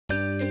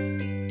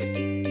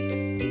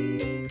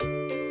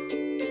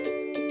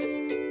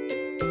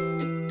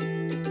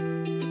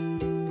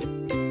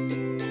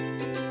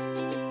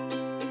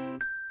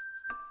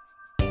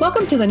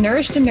Welcome to the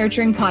Nourished and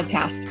Nurturing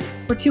podcast.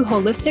 We're two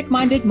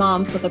holistic-minded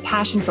moms with a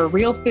passion for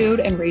real food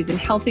and raising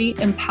healthy,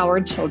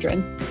 empowered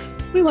children.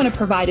 We want to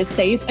provide a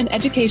safe and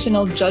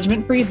educational,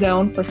 judgment-free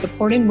zone for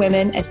supporting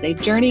women as they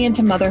journey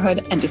into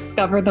motherhood and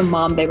discover the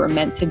mom they were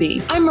meant to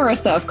be. I'm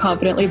Marissa of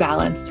Confidently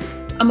Balanced.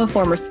 I'm a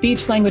former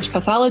speech-language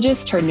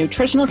pathologist turned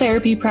nutritional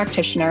therapy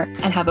practitioner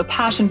and have a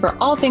passion for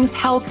all things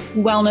health,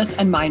 wellness,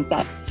 and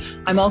mindset.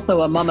 I'm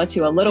also a mama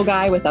to a little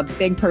guy with a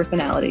big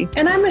personality.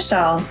 And I'm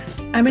Michelle.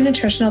 I'm a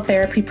nutritional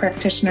therapy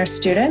practitioner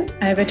student.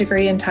 I have a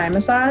degree in Thai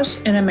massage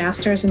and a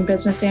master's in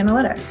business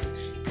analytics.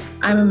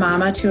 I'm a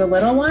mama to a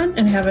little one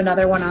and have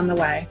another one on the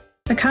way.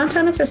 The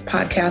content of this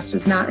podcast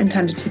is not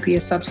intended to be a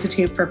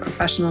substitute for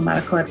professional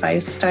medical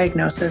advice,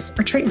 diagnosis,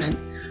 or treatment.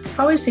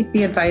 Always seek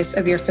the advice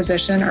of your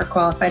physician or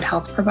qualified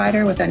health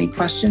provider with any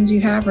questions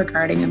you have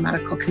regarding a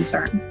medical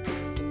concern.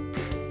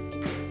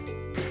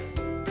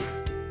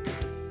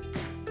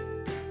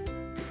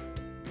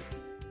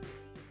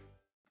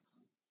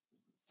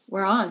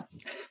 We're on.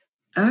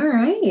 All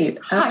right.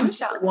 Hi,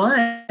 Michelle.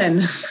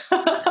 One.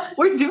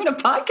 We're doing a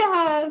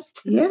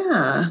podcast.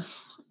 Yeah.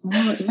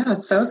 Well, yeah,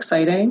 it's so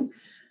exciting.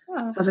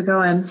 Yeah. How's it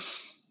going?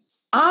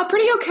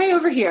 Pretty okay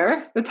over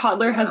here. The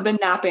toddler has been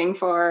napping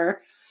for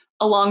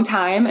a long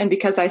time. And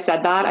because I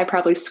said that, I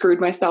probably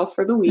screwed myself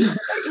for the week.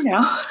 But,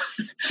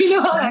 you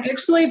know how I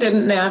actually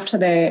didn't nap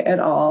today at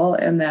all.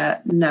 And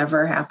that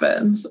never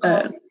happens.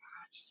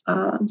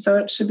 So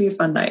it should be a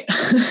fun night.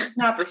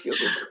 Nap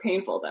refusals are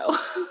painful though.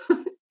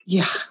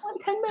 Yeah.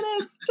 10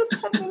 minutes, just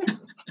 10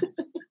 minutes.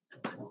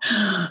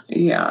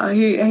 Yeah,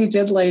 he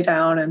did lay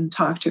down and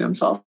talk to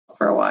himself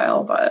for a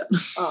while, but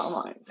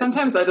oh my!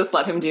 Sometimes I just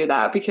let him do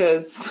that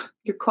because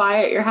you're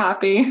quiet, you're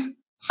happy.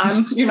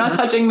 You're not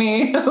touching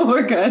me.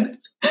 We're good.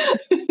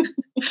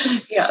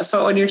 Yeah.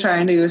 So when you're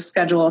trying to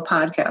schedule a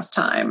podcast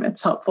time,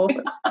 it's helpful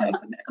for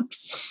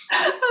naps.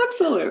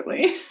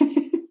 Absolutely.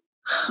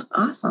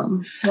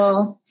 Awesome.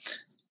 Well,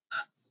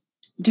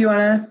 do you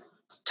want to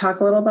talk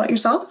a little about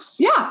yourself?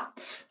 Yeah.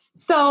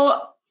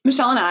 So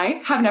Michelle and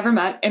I have never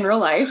met in real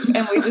life,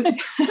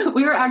 and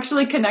we were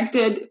actually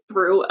connected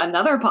through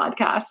another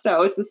podcast.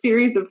 So it's a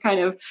series of kind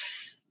of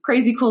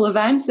crazy cool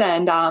events.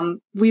 And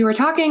we were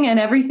talking,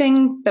 and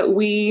everything that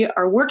we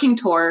are working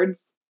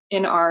towards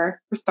in our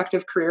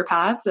respective career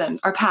paths and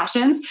our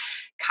passions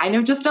kind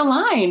of just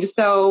aligned.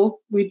 So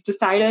we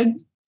decided,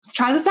 let's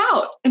try this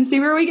out and see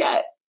where we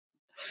get.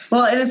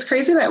 Well, and it's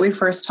crazy that we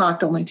first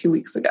talked only 2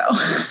 weeks ago.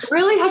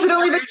 Really? Has it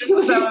only been 2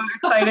 weeks? So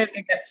excited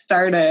to get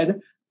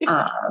started.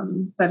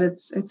 But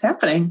it's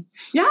happening.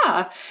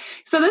 Yeah.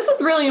 So this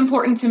is really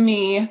important to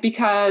me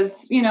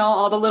because,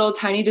 all the little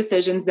tiny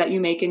decisions that you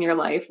make in your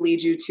life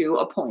lead you to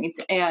a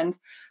point. And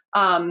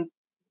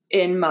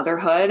in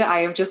motherhood,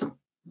 I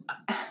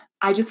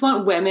just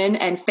want women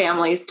and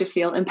families to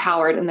feel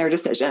empowered in their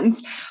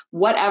decisions,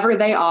 whatever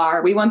they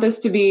are. We want this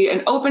to be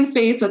an open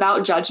space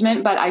without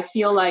judgment, but I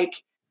feel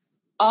like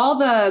all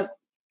the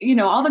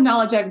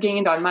knowledge I've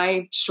gained on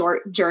my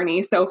short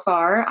journey so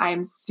far,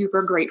 I'm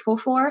super grateful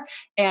for.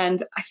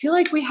 And I feel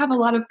like we have a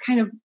lot of kind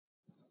of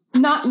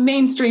not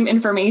mainstream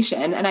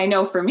information. And I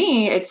know for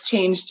me, it's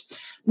changed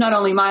not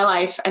only my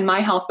life and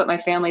my health, but my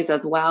family's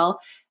as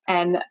well.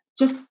 And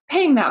just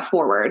paying that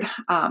forward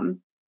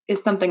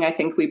is something I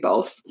think we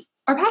both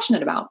are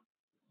passionate about.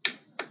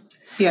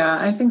 Yeah,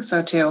 I think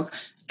so too.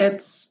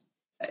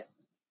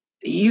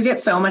 You get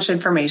so much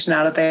information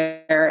out of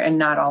there and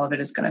not all of it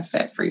is going to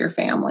fit for your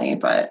family.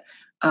 But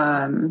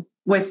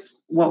with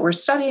what we're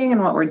studying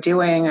and what we're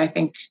doing, I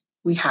think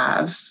we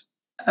have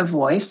a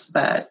voice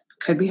that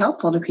could be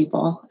helpful to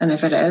people. And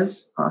if it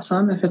is,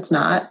 awesome. If it's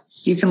not,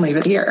 you can leave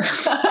it here.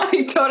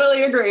 I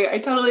totally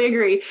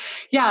agree.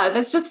 Yeah,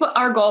 that's just what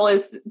our goal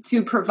is,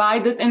 to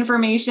provide this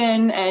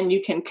information, and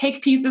you can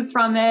take pieces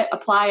from it,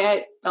 apply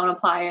it, don't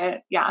apply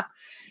it. Yeah.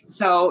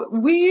 So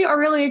we are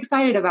really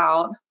excited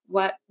about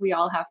what we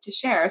all have to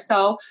share.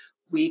 So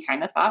we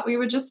kind of thought we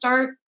would just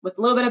start with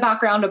a little bit of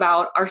background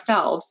about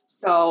ourselves.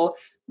 So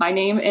my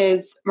name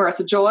is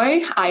Marissa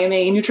Joy. I am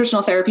a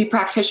nutritional therapy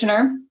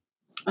practitioner,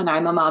 and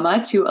I'm a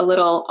mama to a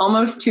little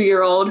almost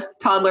 2-year-old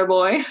toddler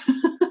boy.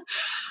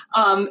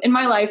 In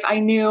my life, I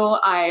knew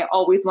I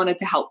always wanted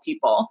to help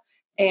people.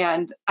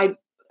 And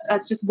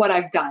that's just what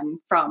I've done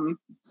from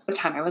the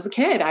time I was a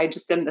kid. I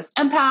just am this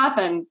empath,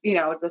 and,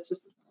 that's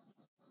just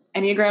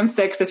Enneagram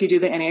 6. If you do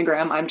the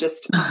Enneagram, I'm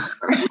just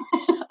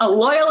a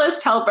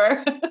loyalist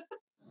helper.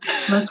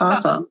 That's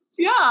awesome.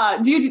 Yeah.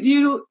 Do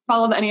you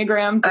follow the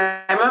Enneagram?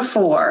 I'm a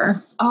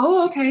 4.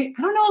 Oh, okay.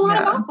 I don't know a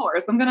lot about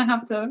 4s. I'm going to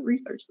have to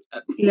research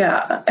that.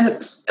 Yeah.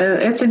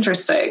 It's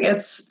interesting.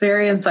 It's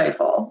very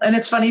insightful. And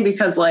it's funny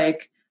because the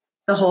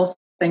whole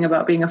thing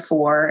about being a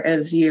 4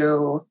 is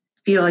you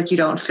feel like you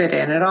don't fit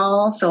in at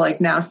all. So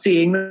now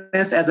seeing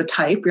this as a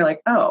type, you're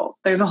like, oh,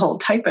 there's a whole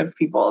type of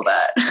people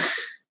that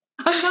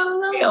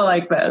feel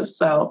like this.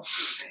 So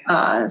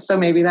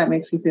maybe that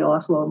makes you feel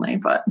less lonely,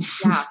 but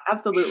yeah,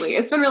 absolutely.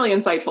 It's been really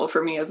insightful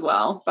for me as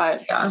well,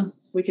 but yeah,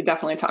 we could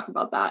definitely talk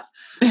about that.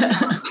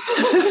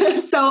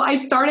 So I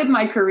started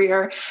my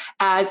career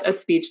as a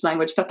speech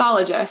language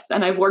pathologist,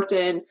 and I've worked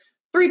in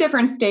 3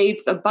 different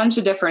states, a bunch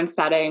of different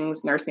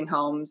settings, nursing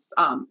homes.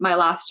 My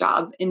last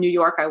job in New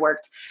York, I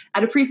worked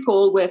at a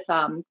preschool with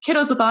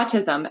kiddos with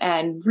autism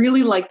and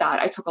really liked that.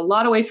 I took a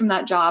lot away from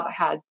that job. I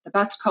had the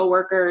best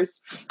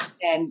coworkers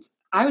and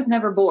I was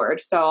never bored.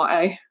 So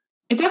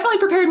it definitely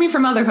prepared me for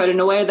motherhood in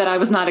a way that I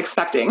was not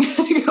expecting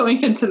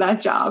going into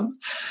that job.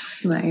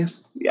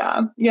 Nice.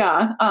 Yeah.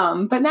 Yeah.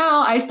 But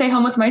now I stay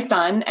home with my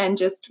son and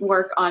just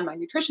work on my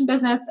nutrition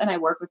business, and I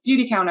work with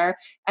Beauty Counter,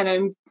 and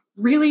I'm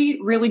really,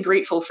 really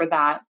grateful for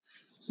that.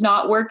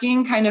 Not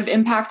working kind of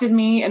impacted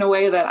me in a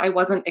way that I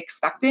wasn't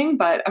expecting,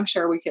 but I'm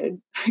sure we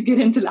could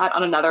get into that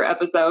on another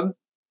episode.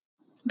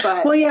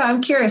 But well, yeah, I'm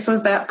curious,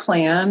 was that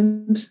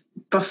planned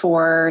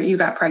before you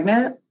got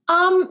pregnant?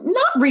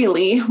 Not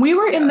really. We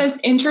were in this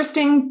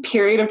interesting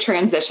period of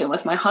transition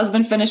with my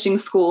husband finishing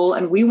school,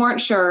 and we weren't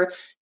sure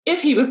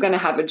if he was going to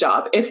have a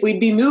job, if we'd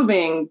be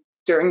moving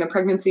during the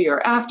pregnancy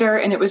or after.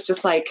 And it was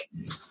just like,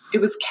 it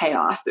was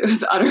chaos. It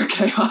was utter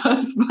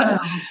chaos.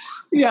 But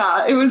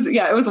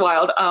it was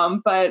wild.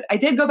 But I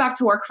did go back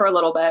to work for a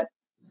little bit.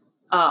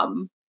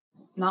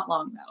 Not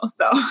long though.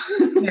 So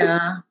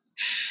yeah.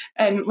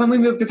 And when we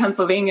moved to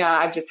Pennsylvania,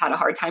 I've just had a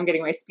hard time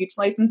getting my speech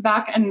license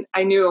back. And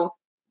I knew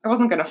I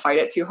wasn't going to fight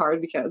it too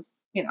hard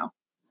because,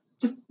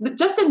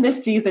 just in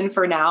this season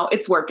for now,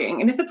 it's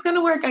working. And if it's going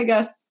to work, I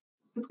guess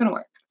it's going to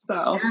work.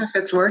 So yeah, if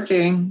it's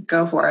working,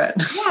 go for it.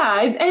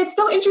 Yeah. And it's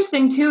so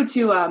interesting too,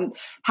 to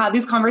have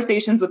these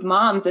conversations with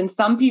moms, and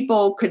some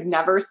people could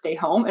never stay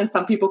home and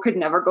some people could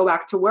never go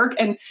back to work.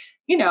 And,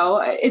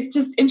 it's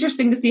just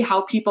interesting to see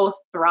how people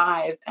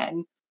thrive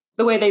and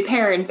the way they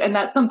parent. And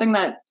that's something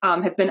that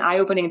has been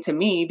eye-opening to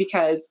me,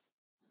 because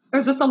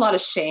there's just a lot of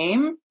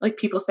shame. Like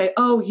people say,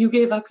 oh, you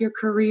gave up your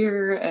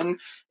career. And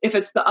if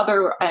it's the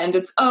other end,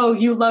 it's, oh,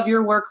 you love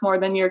your work more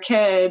than your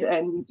kid.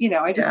 And,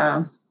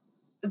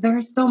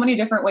 there's so many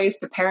different ways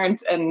to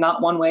parent, and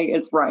not one way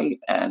is right.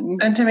 And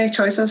to make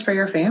choices for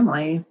your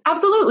family.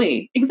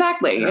 Absolutely.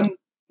 Exactly.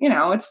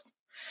 Yeah. And,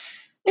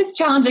 it's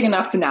challenging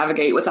enough to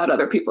navigate without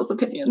other people's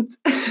opinions.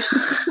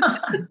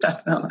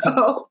 Definitely.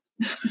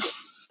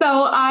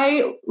 So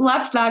I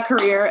left that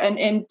career, and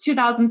in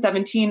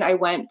 2017, I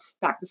went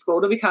back to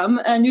school to become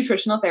a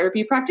nutritional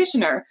therapy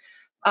practitioner.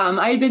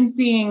 I had been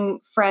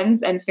seeing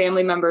friends and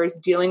family members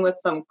dealing with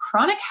some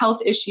chronic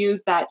health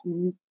issues that,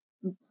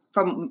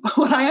 from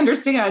what I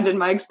understand in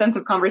my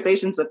extensive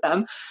conversations with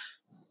them,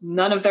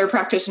 none of their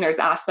practitioners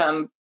asked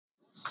them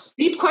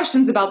deep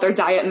questions about their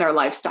diet and their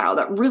lifestyle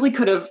that really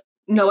could have,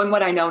 knowing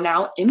what I know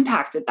now,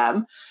 impacted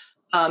them.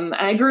 And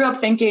I grew up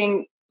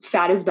thinking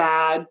fat is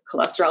bad,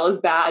 cholesterol is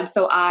bad.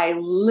 So I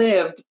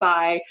lived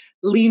by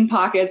lean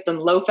pockets and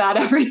low fat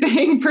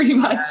everything pretty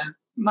much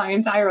my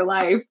entire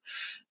life.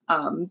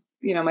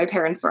 My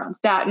parents were on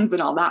statins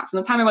and all that from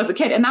the time I was a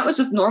kid. And that was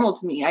just normal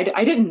to me. I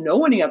didn't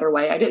know any other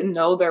way. I didn't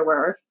know there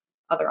were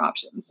other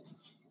options.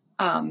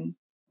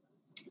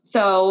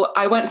 So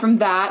I went from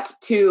that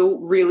to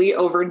really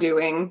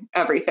overdoing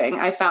everything.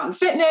 I found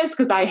fitness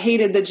because I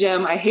hated the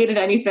gym. I hated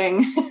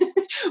anything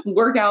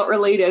workout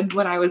related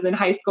when I was in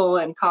high school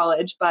and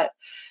college, but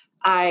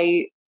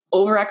I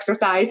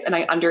overexercised and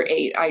I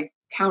underate. I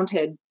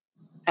counted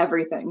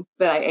everything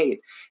that I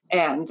ate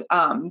and,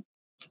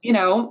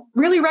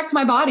 really wrecked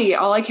my body.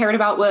 All I cared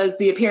about was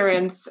the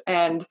appearance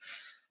and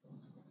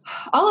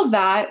all of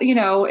that.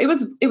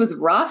 It was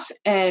rough.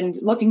 And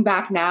looking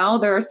back now,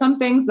 there are some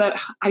things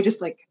that I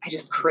just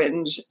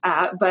cringe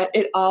at, but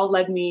it all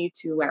led me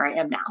to where I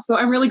am now. So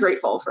I'm really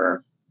grateful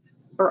for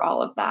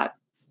all of that.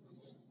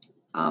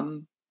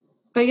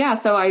 But yeah,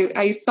 so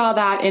I saw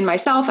that in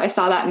myself. I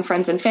saw that in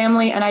friends and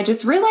family. And I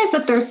just realized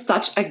that there's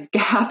such a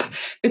gap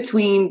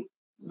between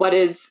what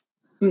is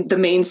the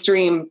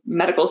mainstream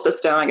medical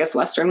system, I guess,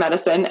 Western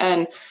medicine,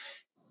 and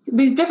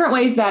these different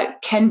ways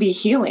that can be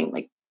healing,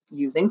 like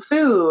using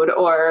food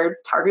or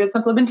targeted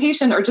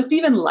supplementation or just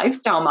even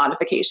lifestyle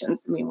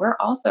modifications. I mean, we're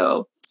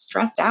also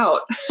stressed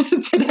out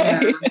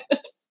today.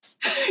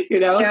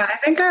 Yeah. Yeah, I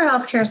think our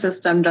healthcare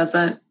system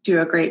doesn't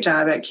do a great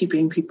job at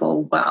keeping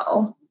people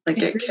well. Like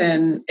it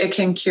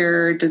can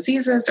cure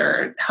diseases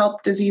or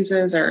help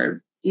diseases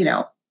or,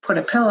 put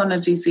a pill on a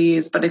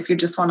disease. But if you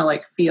just want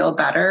to feel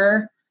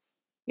better,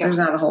 there's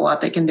not a whole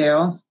lot they can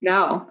do.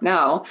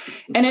 No.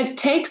 And it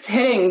takes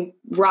hitting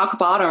rock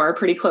bottom or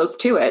pretty close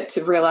to it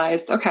to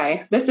realize,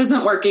 okay, this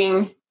isn't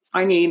working.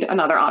 I need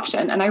another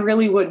option. And I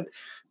really would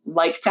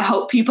like to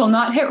help people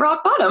not hit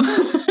rock bottom.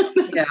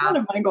 That's one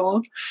of my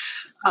goals.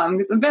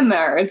 Because I've been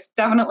there. It's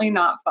definitely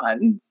not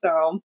fun.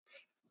 So,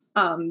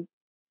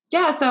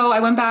 so I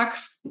went back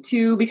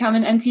to become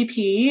an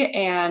NTP,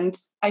 and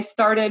I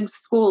started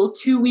school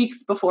 2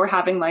 weeks before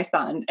having my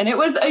son. And it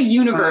was a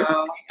university.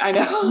 Wow. I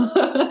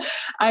know.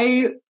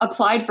 I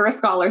applied for a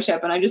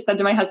scholarship, and I just said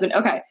to my husband,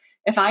 okay,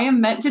 if I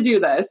am meant to do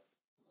this,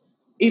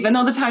 even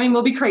though the timing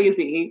will be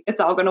crazy, it's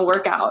all going to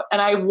work out.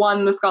 And I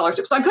won the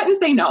scholarship. So I couldn't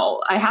say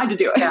no. I had to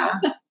do it. Yeah.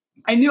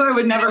 I knew I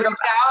would never go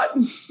out.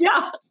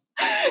 Yeah.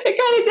 It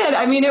kind of did.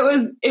 I mean,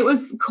 it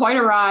was quite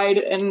a ride,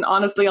 and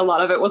honestly, a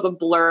lot of it was a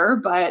blur,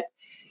 but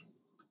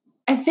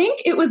I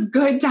think it was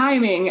good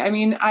timing. I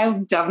mean, I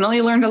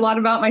definitely learned a lot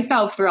about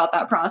myself throughout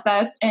that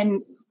process,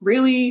 and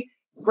really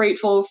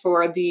grateful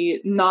for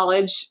the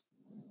knowledge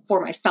for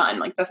my son,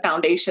 like the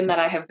foundation that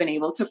I have been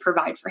able to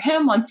provide for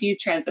him once he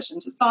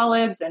transitioned to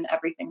solids and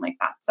everything like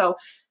that. So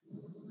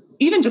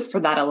even just for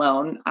that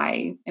alone,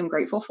 I am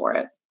grateful for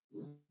it.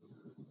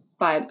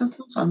 But that's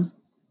awesome.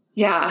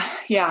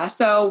 Yeah.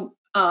 So,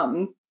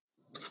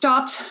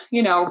 stopped,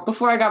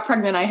 before I got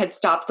pregnant, I had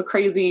stopped the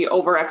crazy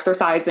over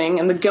exercising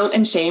and the guilt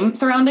and shame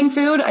surrounding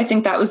food. I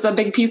think that was a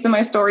big piece of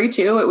my story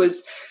too. It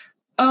was,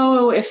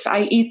 oh, if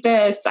I eat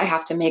this, I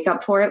have to make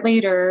up for it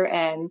later.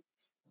 And,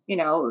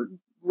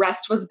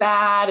 rest was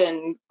bad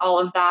and all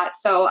of that.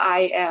 So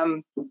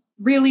I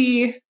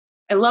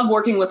love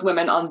working with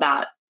women on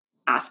that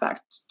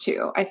aspect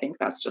too. I think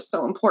that's just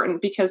so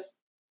important because,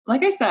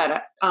 like I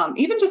said,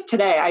 even just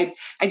today,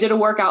 I did a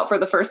workout for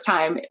the first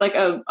time, like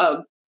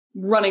a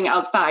running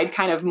outside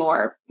kind of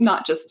more,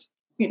 not just,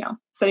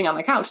 sitting on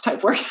my couch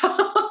type workout.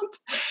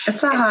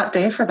 It's a hot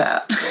day for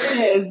that.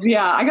 It is.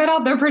 Yeah. I got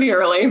out there pretty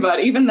early,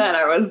 but even then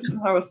I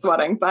was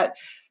sweating, but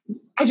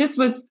I just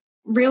was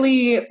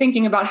really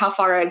thinking about how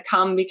far I'd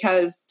come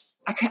because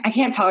I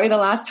can't tell you the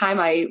last time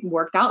I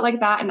worked out like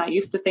that. And I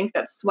used to think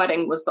that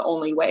sweating was the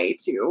only way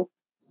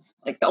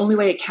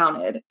it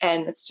counted.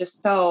 And it's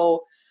just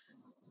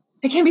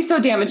it can be so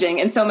damaging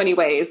in so many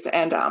ways.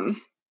 And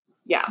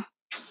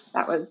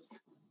that was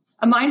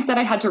a mindset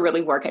I had to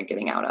really work at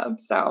getting out of.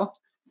 So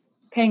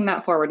paying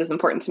that forward is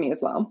important to me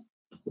as well.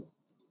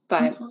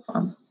 But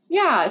awesome.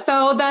 Yeah.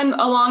 So then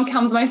along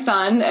comes my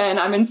son and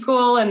I'm in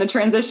school and the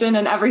transition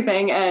and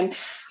everything. And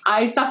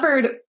I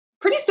suffered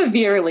pretty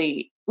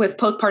severely with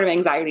postpartum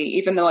anxiety,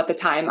 even though at the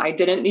time I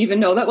didn't even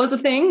know that was a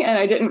thing. And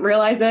I didn't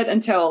realize it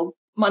until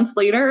months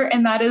later.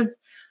 And that is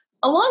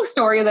a long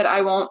story that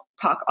I won't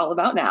talk all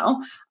about now.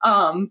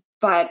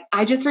 But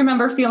I just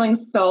remember feeling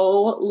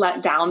so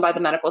let down by the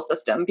medical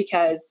system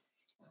because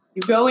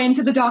you go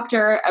into the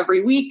doctor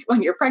every week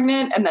when you're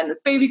pregnant and then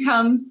this baby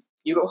comes,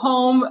 you go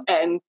home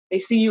and they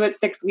see you at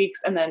 6 weeks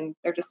and then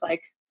they're just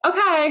like,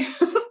 okay,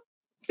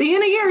 see you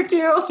in a year or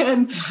two.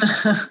 And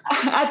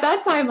at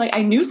that time, like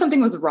I knew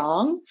something was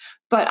wrong,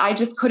 but I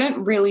just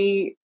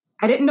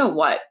I didn't know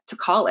what to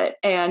call it.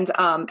 And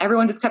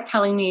everyone just kept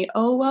telling me,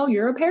 oh, well,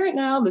 you're a parent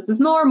now. This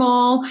is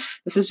normal.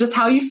 This is just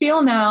how you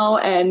feel now.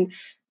 And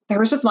there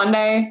was just one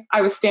day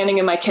I was standing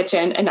in my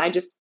kitchen and I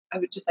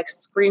would just like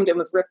screamed and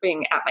was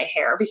ripping at my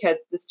hair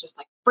because this just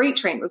like freight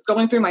train was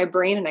going through my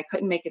brain and I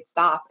couldn't make it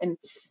stop. And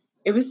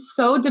it was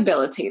so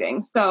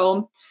debilitating.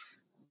 So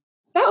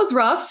that was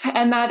rough.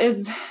 And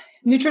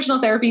nutritional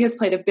therapy has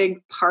played a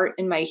big part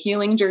in my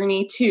healing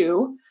journey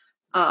too.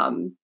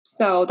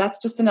 So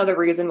that's just another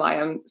reason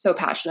why I'm so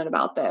passionate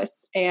about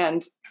this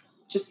and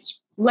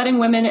just letting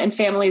women and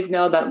families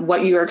know that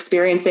what you're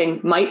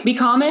experiencing might be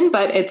common,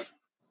 but it's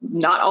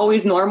not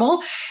always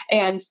normal,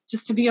 and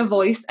just to be a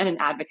voice and an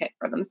advocate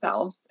for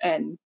themselves.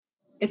 And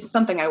it's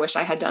something I wish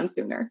I had done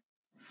sooner.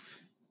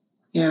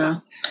 Yeah.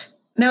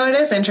 No, it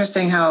is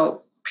interesting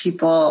how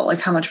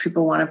much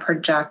people want to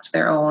project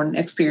their own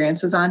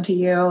experiences onto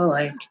you.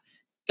 Like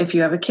if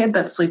you have a kid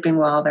that's sleeping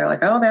well, they're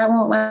like, oh, that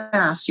won't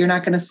last. You're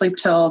not going to sleep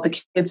till the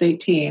kid's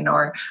 18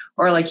 or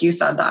like you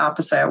said, the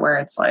opposite where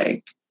it's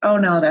like, oh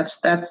no,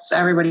 that's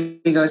everybody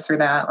goes through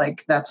that.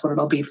 Like that's what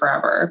it'll be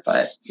forever.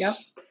 But yep.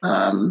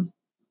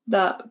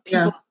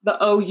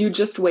 You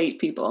just wait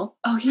people.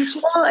 Oh, you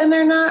just well, and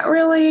they're not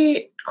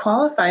really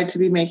qualified to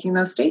be making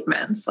those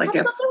statements. Like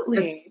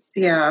absolutely.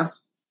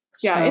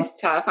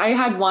 It's tough. I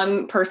had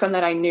one person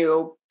that I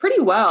knew pretty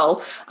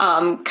well,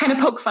 kind of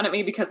poke fun at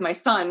me because my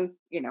son,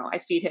 I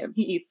feed him,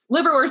 he eats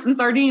liverwurst and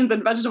sardines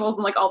and vegetables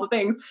and like all the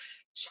things.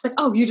 She's like,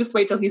 oh, you just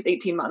wait till he's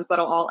 18 months.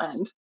 That'll all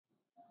end.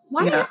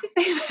 Why do you have to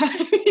say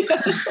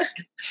that?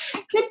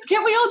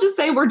 Can't we all just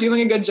say we're doing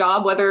a good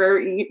job? Whether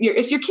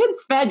if your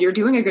kid's fed, you're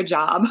doing a good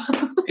job.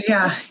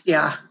 Yeah.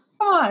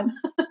 Come on.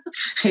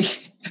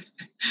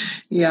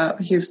 Yeah.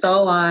 He's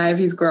still alive.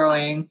 He's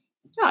growing.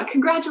 Yeah.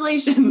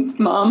 Congratulations,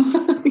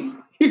 Mom.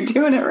 You're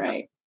doing it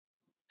right.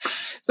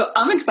 So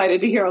I'm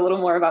excited to hear a little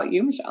more about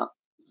you, Michelle.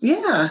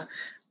 Yeah.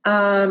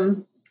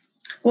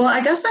 Well,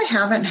 I guess I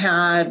haven't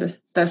had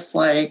this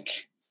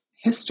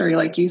history,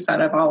 like you said,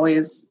 of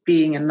always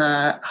being in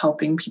the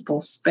helping people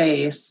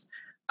space.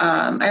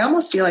 I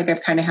almost feel like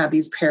I've kind of had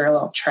these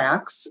parallel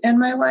tracks in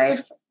my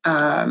life.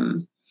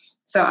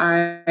 So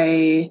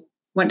I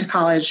went to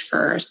college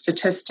for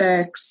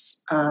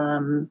statistics,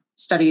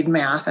 studied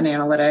math and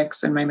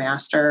analytics in my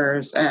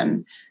master's.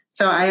 And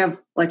so I have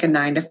a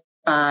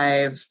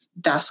 9-to-5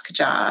 desk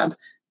job.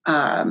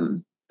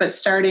 But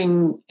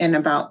starting in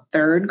about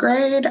third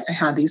grade, I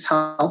had these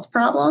health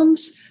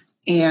problems,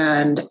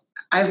 and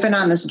I've been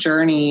on this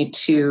journey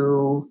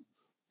to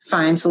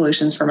find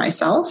solutions for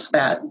myself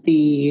that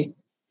the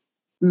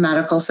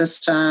medical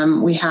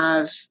system we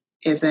have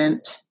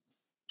isn't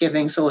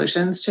giving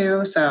solutions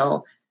to.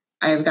 So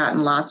I've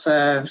gotten lots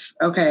of,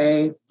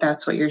 okay,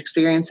 that's what you're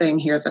experiencing.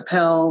 Here's a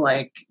pill,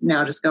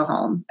 now just go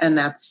home. And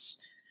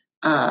that's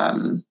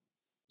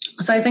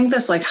So I think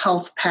this like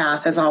health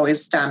path has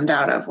always stemmed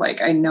out of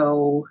like, I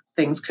know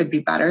things could be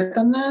better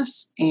than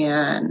this.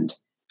 And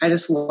I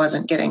just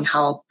wasn't getting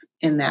help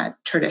in that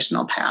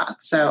traditional path.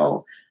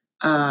 So,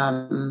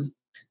 so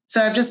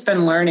I've just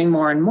been learning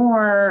more and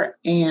more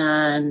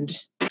and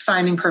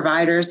finding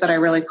providers that I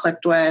really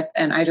clicked with.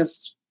 And I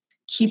just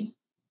keep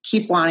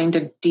wanting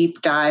to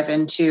deep dive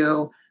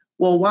into,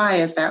 well, why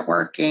is that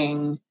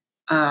working?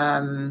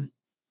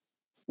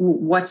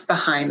 What's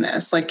behind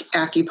this? Like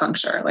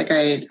acupuncture. Like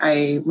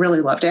I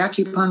really loved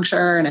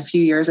acupuncture, and a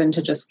few years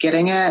into just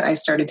getting it, I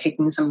started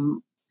taking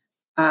some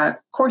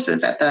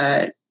courses at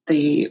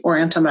the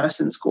Oriental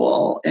Medicine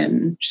School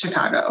in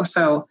Chicago.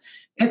 So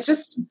it's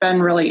just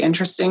been really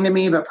interesting to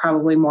me, but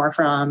probably more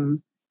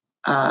from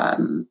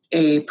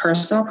a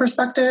personal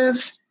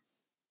perspective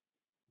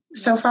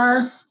so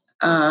far.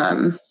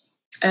 And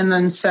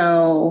then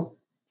so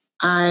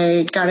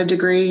I got a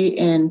degree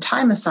in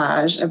Thai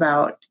massage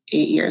about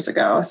 8 years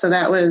ago. So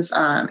that was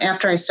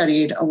after I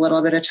studied a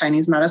little bit of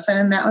Chinese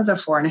medicine. That was a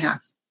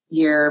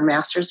 4.5-year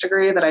master's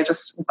degree that I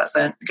just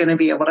wasn't going to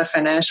be able to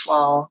finish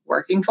while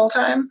working full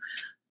time.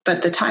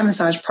 But the Thai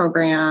massage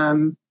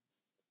program,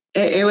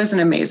 it was an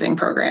amazing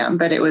program,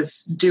 but it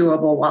was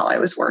doable while I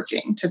was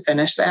working to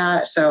finish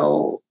that.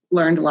 So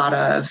learned a lot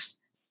of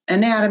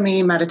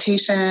anatomy,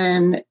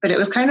 meditation, but it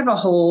was kind of a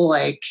whole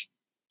like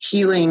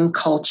healing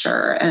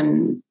culture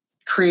and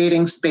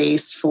creating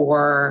space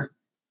for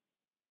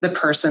the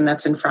person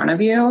that's in front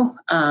of you.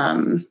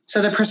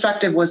 So the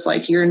perspective was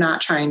like, you're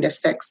not trying to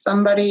fix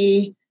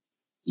somebody.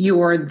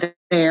 You're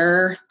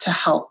there to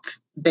help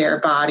their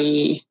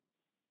body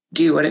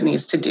do what it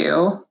needs to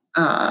do.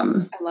 I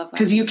love that.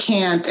 Because you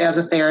can't, as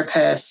a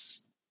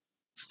therapist,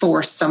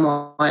 force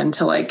someone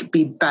to like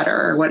be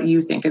better, what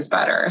you think is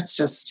better. It's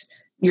just,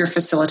 you're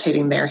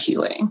facilitating their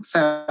healing.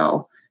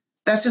 So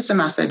that's just a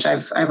message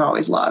I've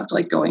always loved,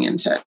 like going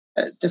into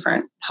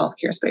different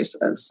healthcare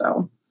spaces.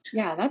 So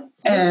yeah,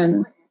 that's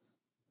and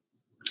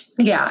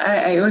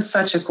yeah, it was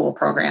such a cool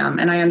program.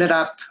 And I ended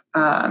up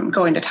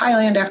going to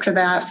Thailand after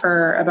that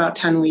for about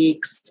 10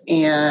 weeks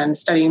and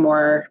studying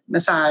more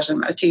massage and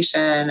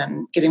meditation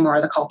and getting more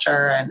of the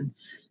culture. And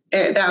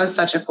that was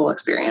such a cool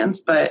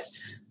experience. But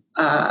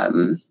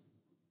I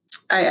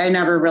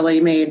never really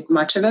made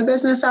much of a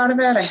business out of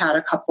it. I had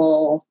a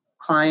couple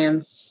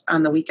clients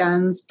on the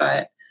weekends,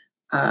 but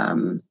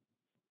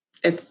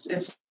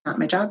it's not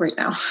my job right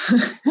now.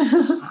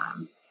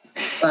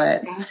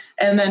 But,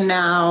 and then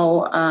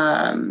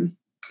now,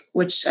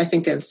 which I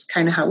think is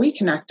kind of how we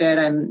connected,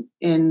 I'm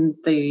in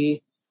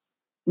the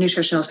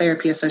Nutritional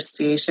Therapy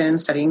Association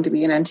studying to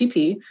be an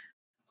NTP.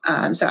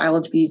 So I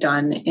will be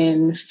done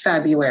in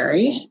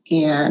February,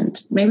 and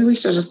maybe we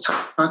should just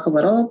talk a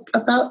little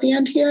about the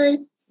NTA.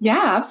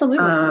 Yeah,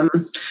 absolutely.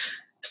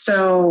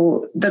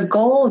 So the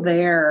goal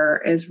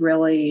there is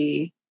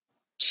really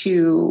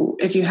to,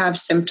 if you have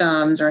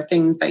symptoms or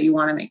things that you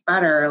want to make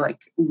better, like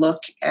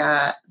look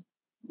at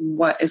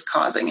what is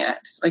causing it.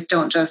 Like,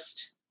 don't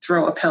just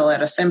throw a pill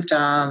at a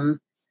symptom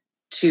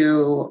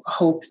to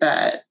hope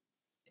that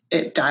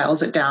it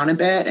dials it down a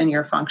bit and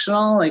you're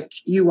functional. Like,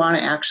 you want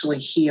to actually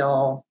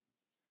heal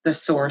the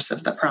source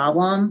of the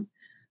problem.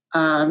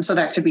 So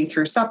that could be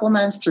through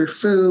supplements, through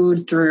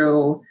food,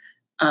 through,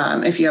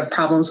 if you have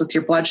problems with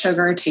your blood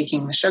sugar,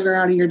 taking the sugar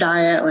out of your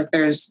diet. Like,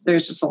 there's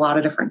just a lot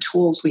of different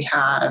tools we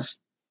have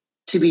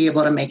to be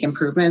able to make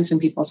improvements in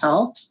people's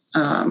health.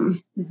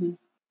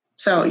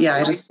 So yeah,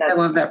 I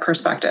love that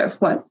perspective.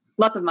 What?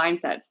 Lots of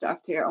mindset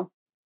stuff too.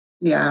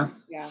 Yeah.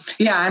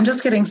 I'm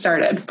just getting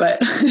started,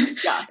 but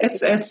this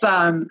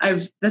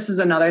is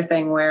another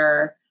thing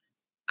where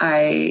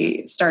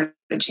I started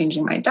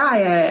changing my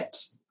diet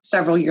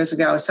several years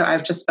ago. So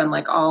I've just been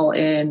like all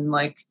in,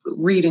 like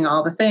reading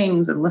all the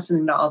things and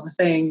listening to all the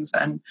things.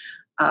 And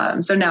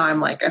so now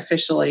I'm like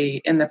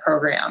officially in the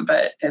program,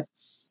 but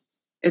it's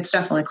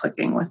definitely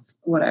clicking with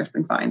what I've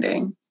been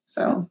finding.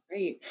 So that's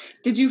great.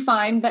 Did you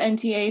find the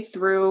NTA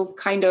through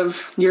kind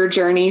of your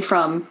journey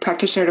from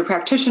practitioner to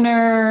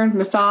practitioner,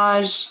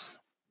 massage,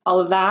 all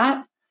of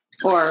that?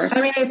 Or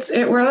I mean,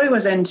 it really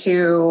was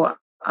into,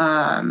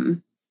 well,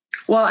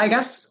 I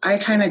guess I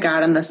kind of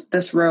got on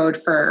this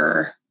road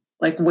for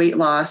like weight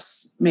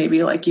loss,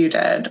 maybe like you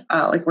did,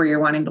 like where you're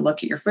wanting to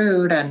look at your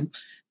food. And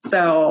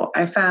so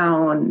I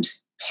found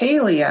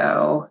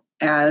paleo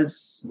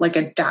as like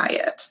a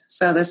diet.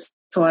 So this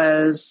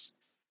was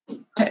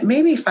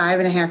maybe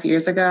 5.5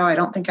 years ago. I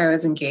don't think I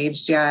was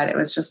engaged yet. It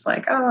was just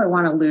like, oh, I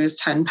want to lose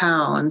 10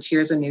 pounds.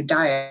 Here's a new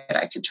diet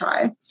I could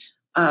try.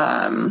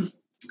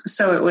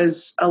 So it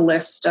was a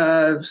list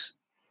of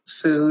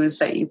foods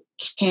that you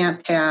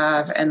can't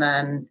have, and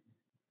then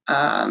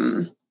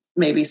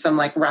maybe some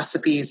like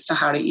recipes to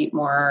how to eat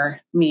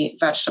more meat,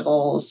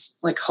 vegetables,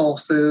 like whole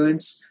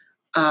foods.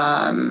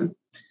 But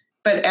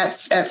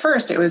at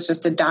first it was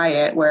just a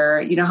diet where,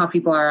 you know how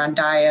people are on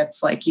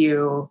diets, like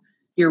you're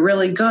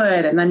really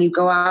good. And then you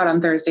go out on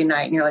Thursday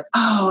night and you're like,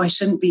 oh, I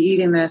shouldn't be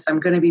eating this.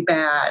 I'm going to be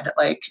bad.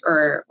 Like,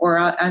 or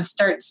I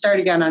start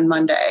again on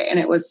Monday. And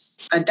it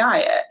was a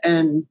diet.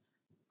 And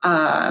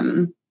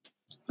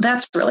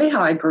that's really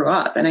how I grew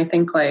up. And I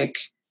think like,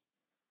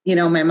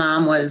 my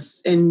mom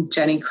was in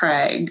Jenny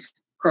Craig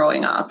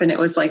growing up, and it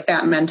was like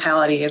that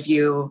mentality of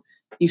you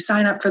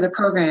sign up for the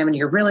program and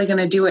you're really going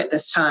to do it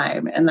this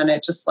time. And then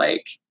it just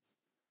like,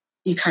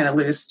 you kind of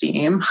lose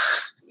steam.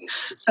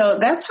 So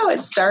that's how it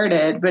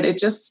started. But it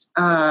just,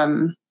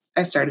 I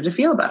started to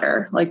feel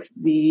better. Like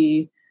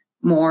the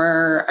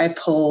more I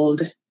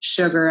pulled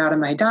sugar out of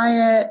my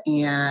diet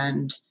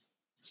and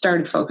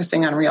started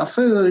focusing on real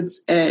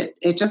foods, it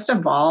just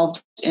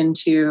evolved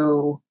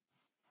into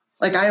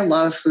like, I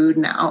love food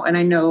now. And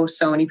I know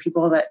so many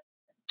people that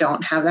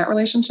don't have that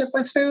relationship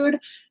with food.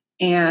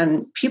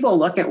 And people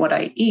look at what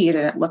I eat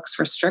and it looks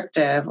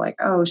restrictive, like,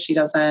 oh, she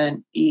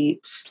doesn't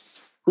eat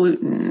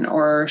gluten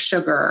or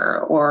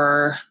sugar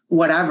or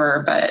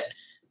whatever. But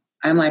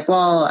I'm like,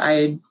 well,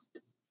 I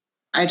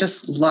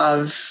just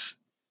love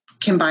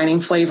combining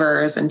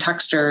flavors and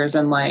textures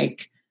and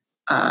like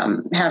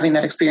having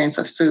that experience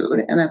with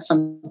food. And that's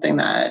something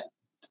that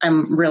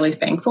I'm really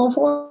thankful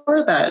for,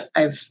 that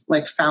I've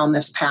like found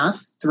this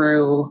path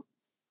through.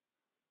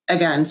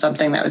 Again,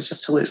 something that was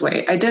just to lose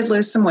weight. I did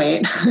lose some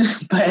weight,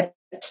 but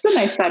it's a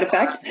nice side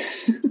effect.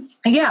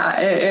 Yeah,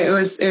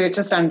 it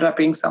just ended up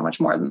being so much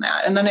more than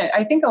that. And then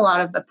I think a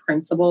lot of the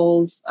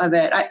principles of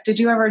it, did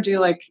you ever do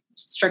like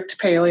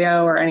strict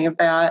paleo or any of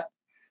that?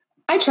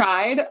 I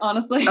tried,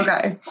 honestly.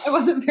 Okay. I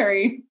wasn't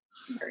very,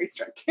 very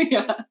strict.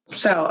 Yeah.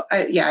 So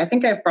I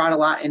think I've brought a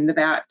lot into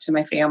that to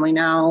my family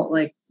now.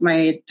 Like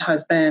my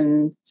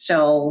husband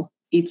still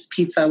eats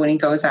pizza when he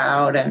goes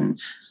out and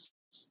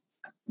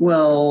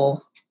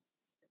will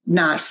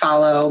not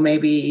follow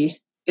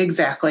maybe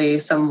exactly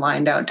some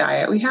lined out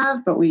diet we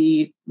have, but we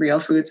eat real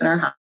foods in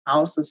our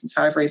house. This is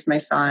how I've raised my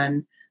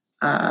son.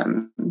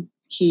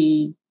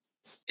 He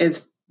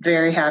is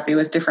very happy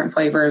with different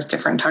flavors,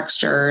 different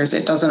textures.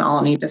 It doesn't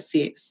all need to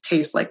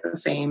taste like the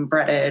same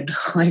breaded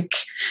like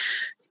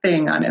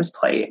thing on his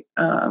plate.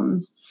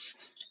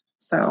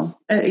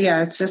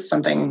 It's just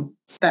something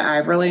that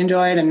I've really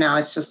enjoyed. And now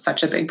it's just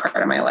such a big part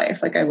of my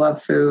life. Like I love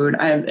food.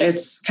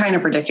 It's kind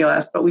of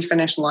ridiculous, but we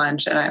finish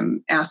lunch and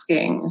I'm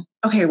asking,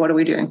 okay, what are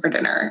we doing for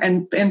dinner?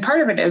 And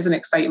part of it is an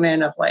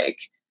excitement of like,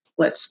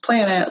 let's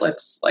plan it.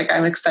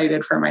 I'm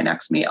excited for my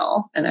next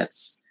meal. And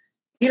it's,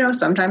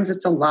 sometimes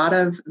it's a lot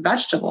of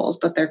vegetables,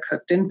 but they're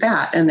cooked in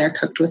fat and they're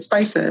cooked with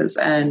spices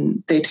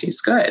and they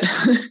taste good.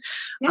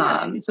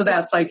 Yeah. So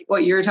that's like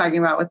what you're talking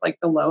about with like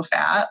the low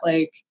fat,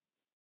 like,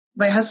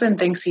 my husband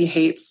thinks he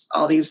hates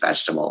all these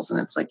vegetables. And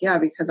it's like, yeah,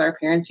 because our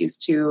parents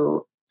used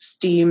to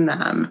steam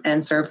them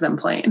and serve them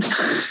plain.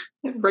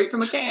 Right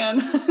from a can.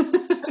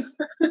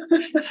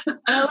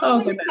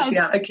 Oh, goodness.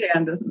 Yeah, the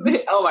canned.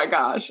 Oh, my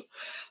gosh.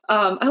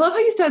 I love how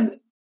you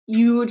said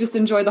you just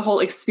enjoy the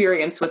whole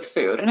experience with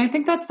food. And I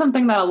think that's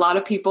something that a lot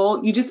of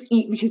people, you just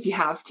eat because you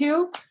have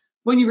to.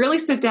 When you really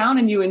sit down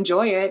and you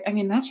enjoy it, I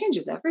mean, that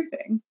changes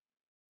everything.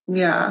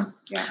 Yeah.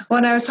 Well,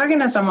 and I was talking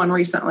to someone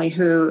recently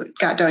who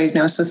got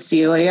diagnosed with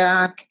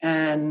celiac,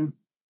 and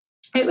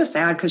it was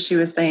sad because she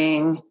was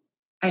saying,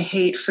 I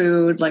hate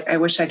food. Like, I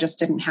wish I just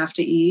didn't have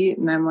to eat.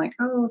 And I'm like,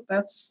 oh,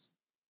 that's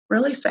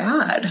really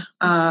sad.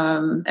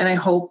 And I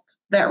hope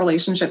that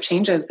relationship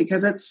changes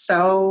because it's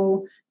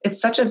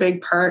such a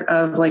big part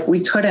of like,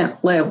 we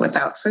couldn't live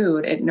without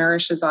food. It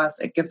nourishes us.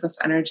 It gives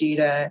us energy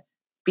to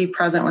be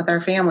present with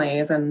our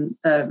families and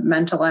the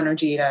mental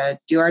energy to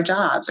do our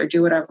jobs or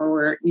do whatever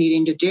we're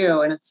needing to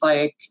do. And it's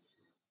like,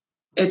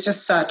 it's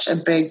just such a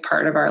big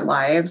part of our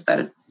lives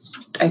that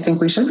I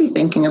think we should be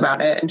thinking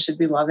about it and should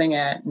be loving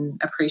it and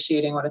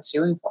appreciating what it's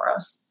doing for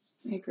us.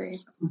 I agree.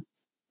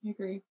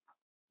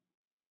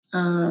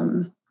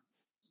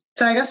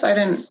 So I guess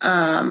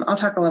I'll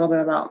talk a little bit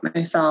about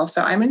myself.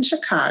 So I'm in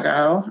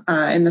Chicago,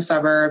 in the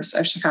suburbs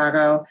of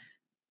Chicago.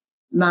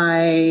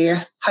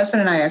 My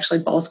husband and I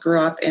actually both grew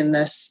up in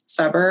this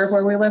suburb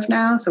where we live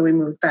now. So we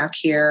moved back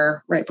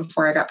here right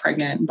before I got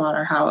pregnant and bought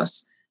our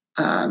house.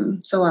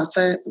 So lots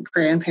of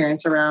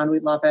grandparents around. We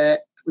love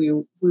it. We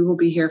will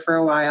be here for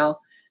a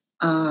while.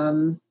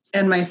 And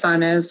my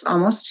son is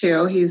almost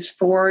 2. He's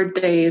 4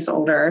 days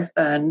older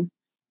than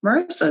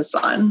Marissa's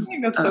son.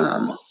 That's so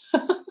cool.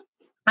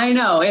 I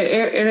know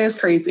it is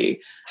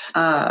crazy.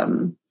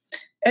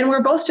 And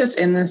we're both just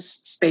in this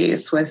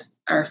space with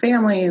our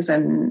families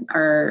and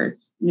our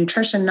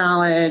nutrition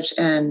knowledge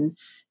and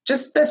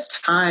just this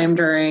time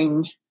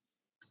during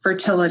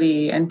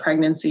fertility and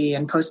pregnancy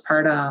and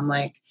postpartum,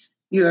 like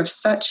you have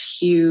such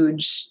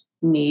huge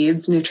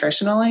needs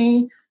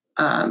nutritionally.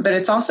 But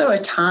it's also a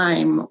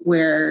time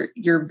where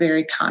you're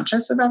very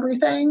conscious of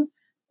everything.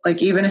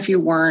 Like even if you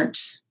weren't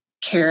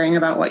caring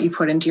about what you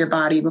put into your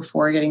body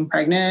before getting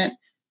pregnant,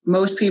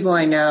 most people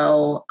I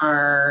know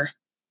are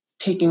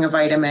taking a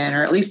vitamin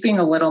or at least being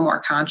a little more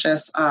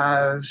conscious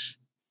of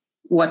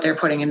what they're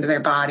putting into their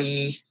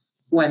body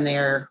when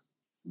they're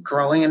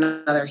growing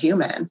another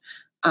human.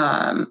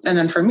 And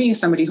then for me,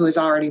 somebody who is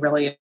already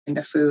really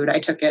into food, I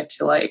took it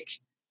to like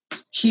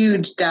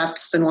huge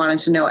depths and wanted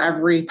to know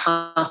every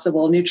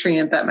possible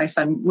nutrient that my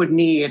son would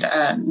need.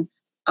 And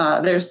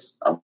there's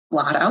a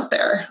lot out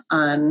there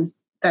on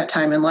that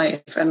time in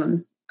life.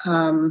 And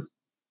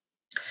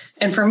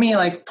And for me,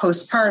 like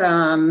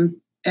postpartum,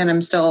 and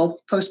I'm still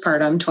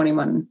postpartum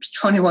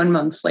 21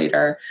 months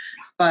later,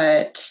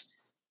 but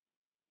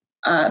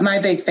my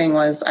big thing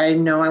was, I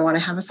know I want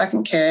to have a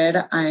second kid.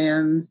 I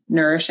am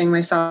nourishing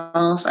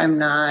myself. I'm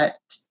not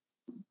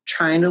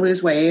trying to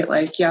lose weight.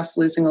 Like, yes,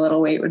 losing a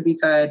little weight would be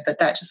good, but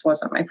that just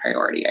wasn't my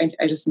priority.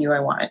 I just knew I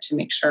wanted to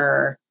make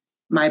sure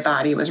my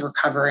body was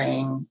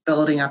recovering,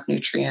 building up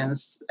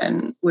nutrients,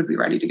 and would be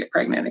ready to get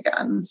pregnant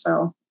again.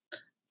 So,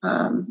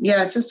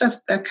 it's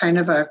just a kind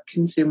of a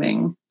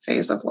consuming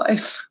phase of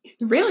life. It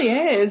really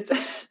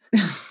is.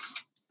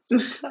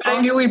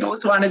 I knew we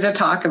both wanted to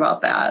talk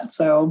about that.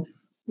 So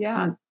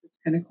yeah, it's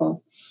kind of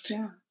cool.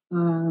 Yeah.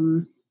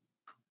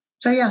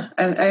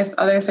 I have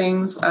other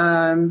things.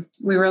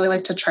 We really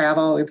like to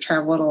travel. We've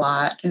traveled a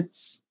lot.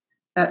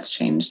 That's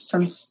changed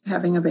since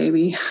having a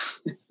baby.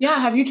 Yeah.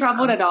 Have you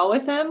traveled at all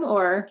with him,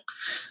 or?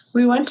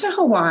 We went to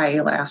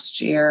Hawaii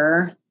last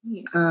year.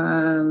 We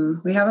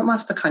haven't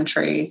left the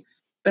country,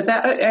 but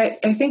that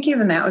I think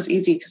even that was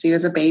easy because he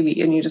was a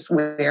baby and you just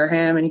wear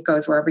him and he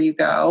goes wherever you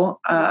go.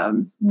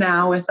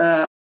 Now with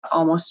a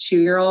almost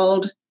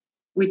 2-year-old,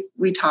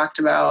 we talked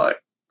about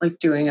like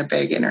doing a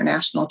big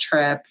international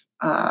trip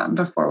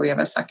before we have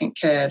a second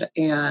kid.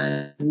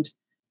 And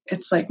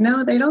it's like,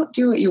 no, they don't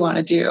do what you want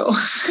to do.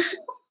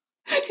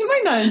 You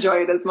might not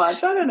enjoy it as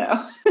much. I don't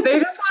know. They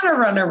just want to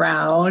run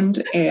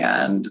around,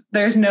 and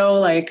there's no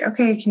like,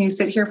 okay, can you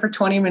sit here for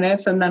 20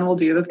 minutes and then we'll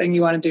do the thing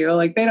you want to do?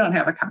 Like, they don't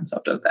have a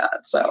concept of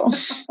that. So,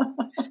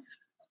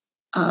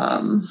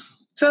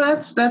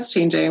 so that's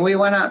changing. We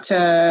went out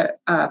to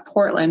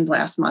Portland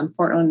last month,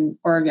 Portland,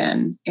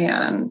 Oregon,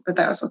 but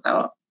that was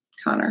without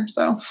Connor.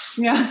 So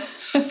yeah,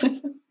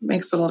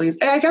 makes it a little easy.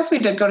 I guess we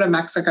did go to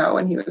Mexico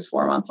when he was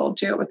 4 months old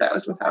too, but that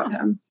was without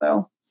him.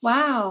 So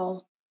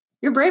wow.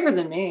 You're braver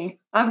than me.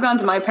 I've gone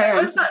to my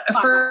parents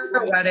for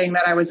a wedding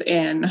that I was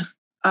in.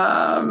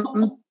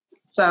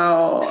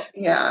 So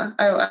yeah,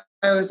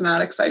 I was not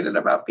excited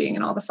about being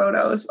in all the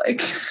photos. Like,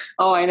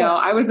 oh, I know.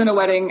 I was in a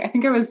wedding. I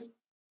think it was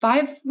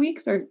 5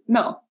 weeks 5 weeks.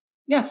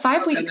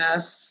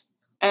 Goodness.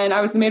 And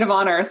I was the maid of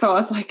honor. So I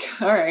was like,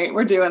 all right,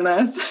 we're doing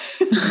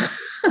this.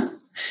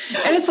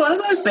 And it's one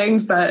of those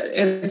things that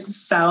it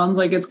sounds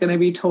like it's going to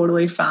be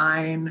totally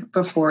fine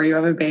before you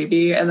have a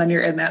baby. And then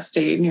you're in that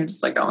state and you're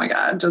just like, oh my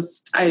God,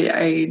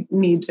 I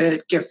need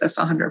to give this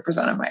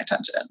 100% of my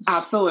attention.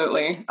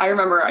 Absolutely. I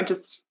remember I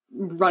just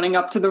running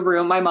up to the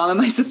room. My mom and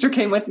my sister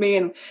came with me,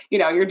 and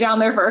you're down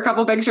there for a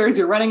couple pictures.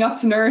 You're running up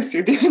to nurse.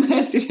 You're doing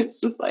this.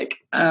 It's just like,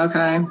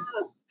 okay.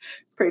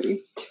 It's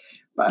crazy.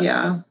 But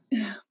yeah.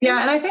 And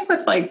I think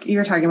with like, you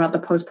were talking about the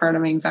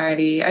postpartum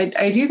anxiety,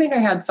 I do think I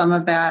had some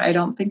of that. I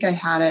don't think I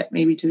had it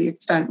maybe to the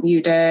extent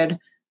you did.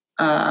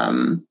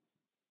 But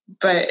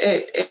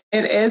it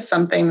is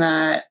something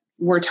that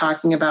we're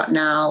talking about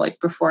now, like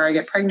before I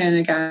get pregnant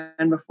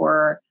again,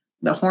 before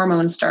the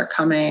hormones start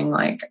coming,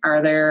 like,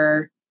 are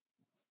there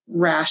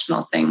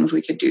rational things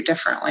we could do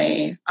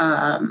differently?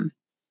 And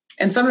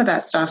some of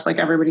that stuff, like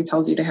everybody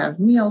tells you to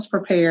have meals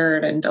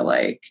prepared and to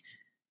like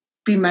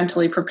be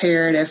mentally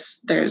prepared if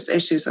there's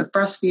issues with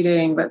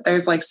breastfeeding, but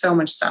there's like so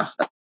much stuff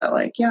that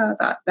like, yeah,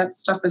 that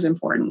stuff is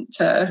important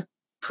to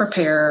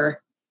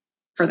prepare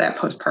for that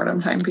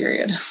postpartum time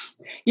period.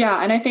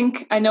 Yeah. And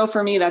I know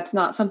for me, that's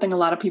not something a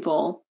lot of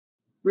people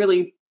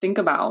really think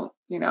about.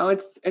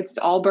 It's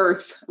all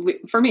birth.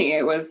 For me,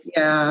 it was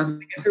get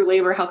through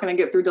labor. How can I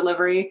get through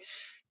delivery?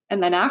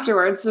 And then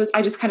afterwards,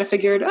 I just kind of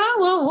figured, oh,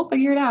 well, we'll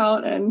figure it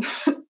out. And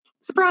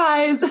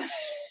surprise.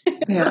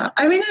 Yeah.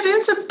 I mean, it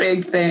is a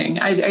big thing.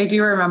 I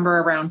do remember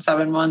around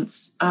 7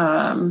 months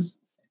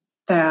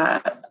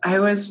that I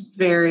was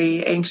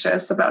very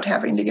anxious about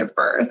having to give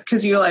birth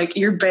because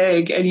you're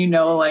big and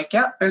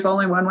there's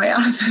only one way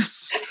out of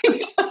this.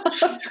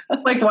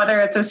 Like whether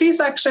it's a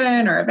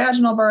C-section or a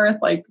vaginal birth,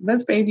 like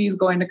this baby is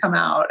going to come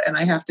out and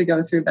I have to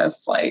go through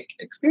this like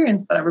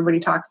experience that everybody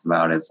talks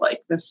about as like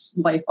this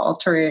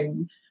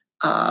life-altering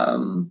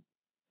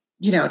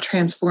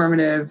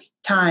transformative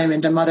time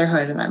into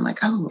motherhood. And I'm like,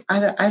 oh,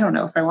 I don't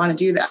know if I want to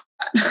do that.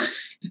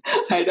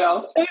 I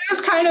know. It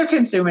was kind of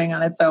consuming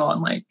on its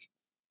own, like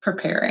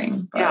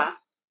preparing. But yeah,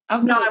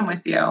 absolutely. No, I'm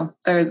with you.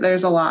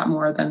 There's a lot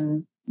more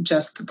than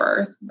just the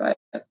birth, but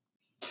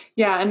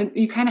yeah. And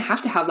you kind of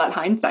have to have that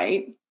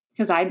hindsight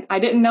because I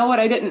didn't know what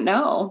I didn't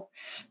know.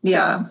 So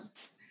yeah.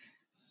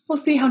 We'll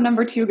see how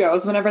number 2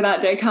 goes whenever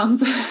that day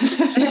comes.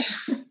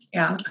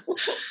 Yeah.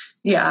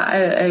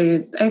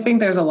 Yeah, I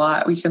think there's a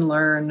lot we can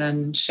learn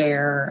and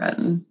share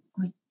and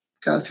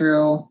go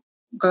through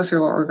what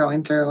we're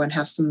going through and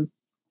have some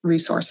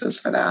resources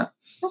for that.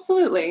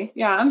 Absolutely.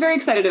 Yeah, I'm very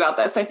excited about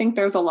this. I think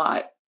there's a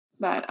lot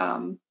that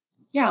a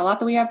lot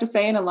that we have to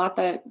say and a lot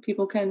that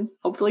people can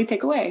hopefully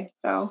take away.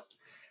 So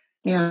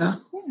yeah.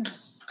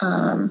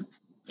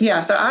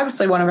 So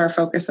obviously one of our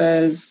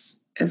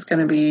focuses is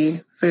going to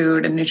be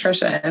food and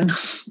nutrition.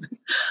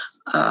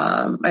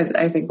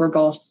 I think we're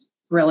both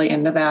really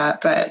into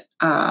that, but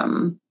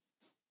and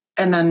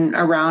then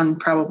around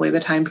probably the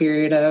time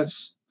period of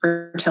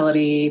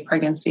fertility,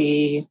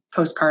 pregnancy,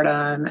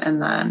 postpartum,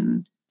 and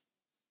then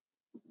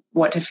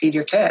what to feed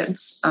your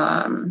kids.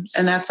 And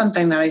that's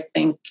something that I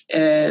think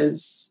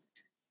is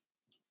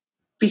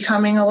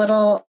becoming a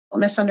little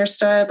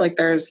misunderstood. Like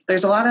there's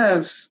a lot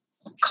of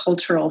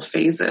cultural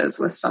phases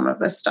with some of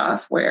this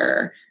stuff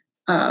where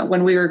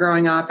when we were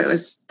growing up, it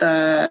was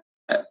the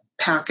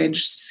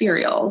packaged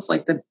cereals,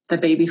 like the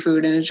baby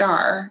food in a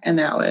jar. And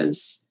that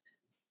was,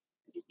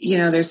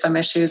 there's some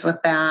issues with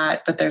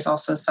that, but there's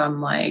also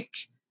some like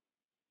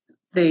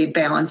they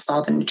balance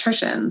all the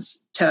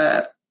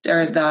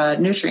the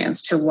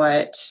nutrients to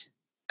what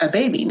a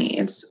baby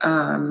needs.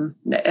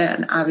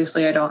 And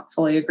obviously I don't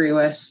fully agree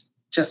with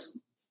just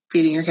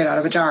feeding your kid out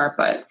of a jar,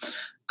 but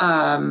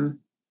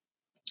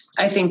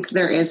I think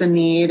there is a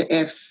need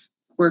if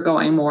we're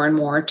going more and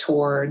more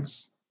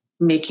towards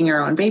making our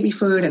own baby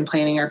food and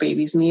planning our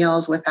baby's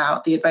meals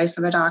without the advice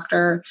of a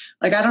doctor.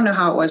 Like, I don't know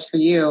how it was for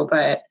you,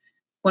 but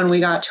when we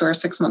got to our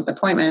 6-month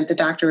appointment, the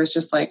doctor was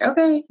just like,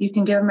 okay, you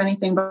can give him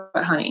anything but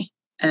honey.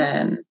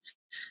 And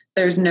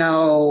there's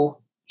no,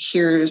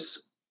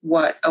 here's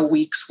what a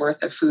week's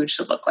worth of food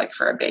should look like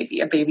for a baby.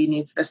 A baby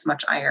needs this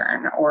much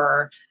iron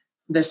or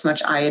this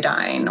much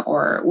iodine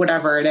or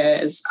whatever it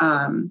is.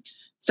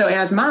 So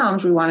as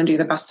moms, we want to do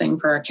the best thing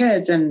for our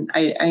kids. And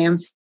I am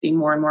seeing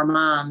more and more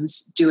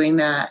moms doing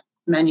that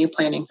menu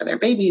planning for their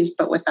babies,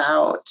 but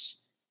without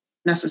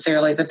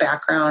necessarily the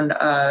background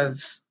of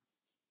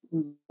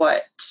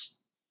what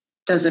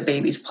does a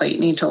baby's plate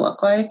need to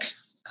look like.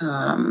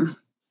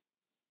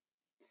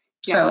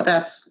 So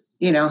that's,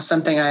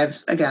 something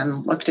I've, again,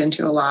 looked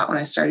into a lot when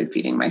I started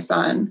feeding my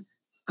son.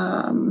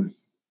 I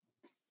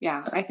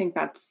think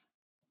that's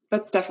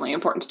definitely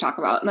important to talk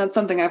about. And that's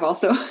something I've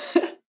also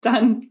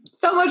done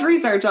so much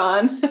research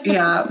on.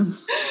 Yeah.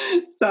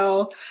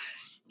 So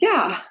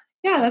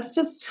that's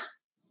just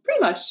pretty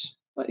much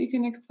what you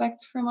can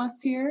expect from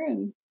us here.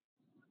 And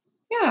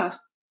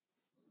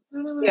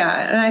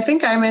and I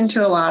think I'm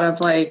into a lot of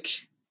like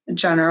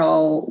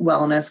general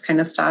wellness kind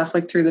of stuff,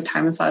 like through the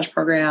Thai massage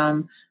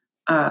program.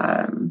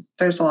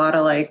 There's a lot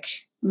of like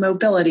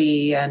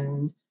mobility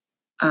and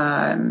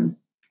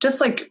just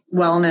like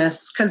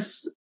wellness,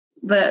 because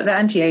the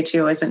NTA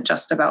too isn't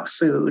just about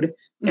food.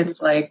 Mm-hmm.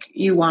 It's like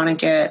you want to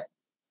get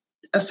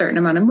a certain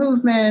amount of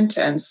movement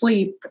and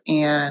sleep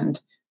and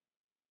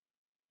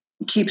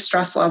keep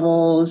stress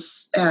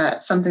levels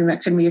at something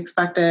that can be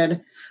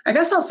expected. I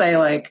guess I'll say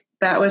like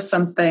that was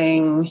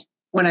something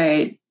when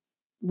I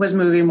was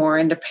moving more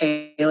into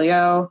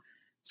paleo,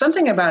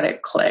 something about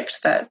it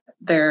clicked, that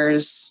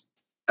there's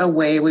a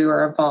way we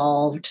were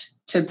evolved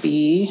to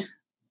be.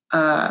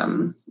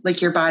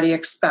 Like your body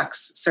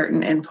expects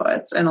certain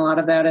inputs, and a lot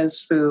of that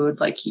is food.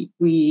 Like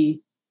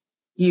we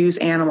use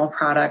animal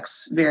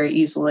products very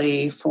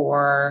easily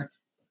for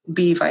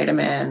B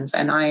vitamins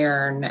and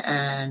iron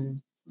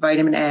and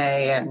vitamin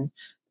A, and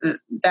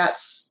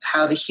that's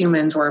how the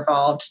humans were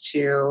evolved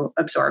to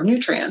absorb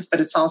nutrients. But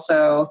it's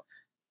also,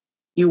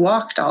 you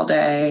walked all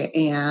day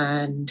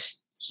and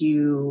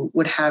you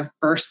would have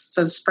bursts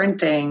of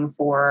sprinting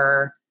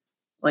for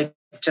like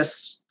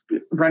just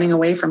running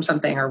away from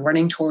something or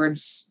running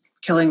towards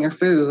killing your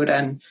food.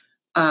 And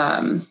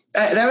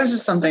that was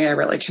just something I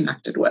really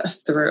connected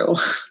with through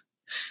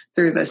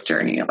this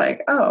journey.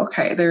 Like, oh,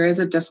 okay, there is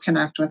a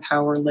disconnect with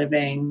how we're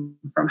living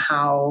from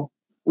how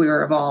we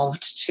were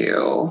evolved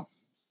to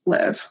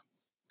live.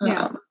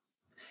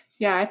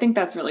 I think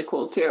that's really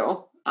cool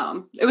too.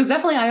 It was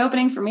definitely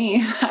eye-opening for me.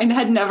 I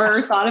had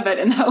never thought of it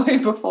in that way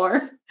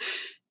before.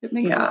 It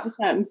makes a lot of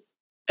sense.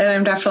 And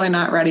I'm definitely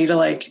not ready to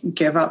like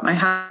give up my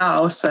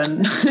house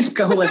and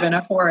go live in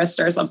a forest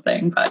or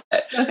something. But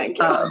thank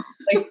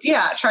you.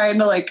 Trying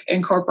to like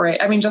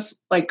incorporate,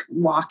 just like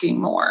walking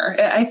more.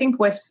 I think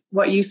with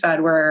what you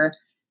said, where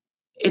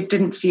it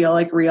didn't feel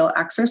like real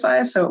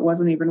exercise, so it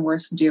wasn't even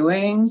worth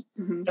doing,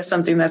 is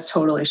something that's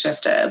totally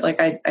shifted. Like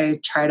I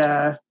try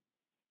to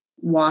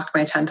walk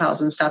my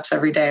 10,000 steps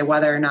every day,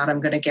 whether or not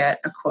I'm going to get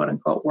a quote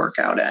unquote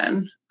workout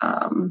in.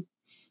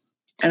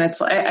 And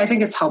I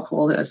think it's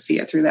helpful to see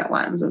it through that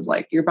lens, is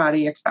like your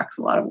body expects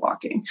a lot of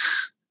walking.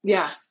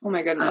 Yeah. Oh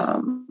my goodness.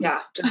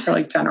 Just for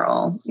like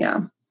general.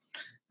 Yeah.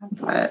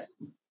 Absolutely. But,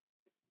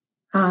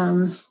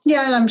 and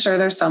I'm sure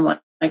there's some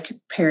like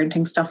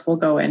parenting stuff we'll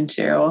go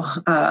into.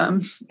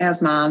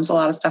 As moms, a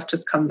lot of stuff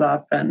just comes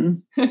up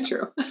and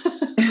True.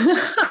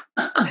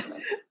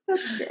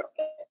 That's true.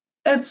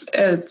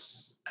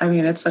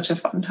 It's such a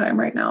fun time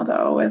right now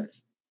though,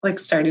 with like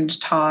starting to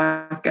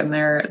talk, and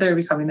they're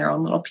becoming their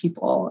own little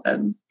people,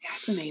 and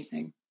it's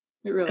amazing.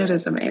 It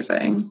is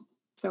amazing.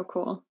 So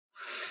cool.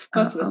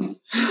 Most of the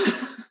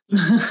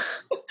time.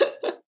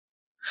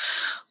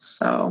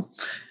 So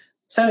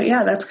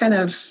that's kind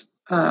of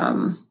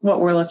what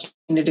we're looking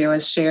to do,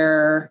 is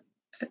share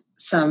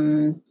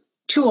some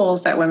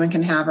tools that women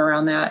can have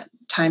around that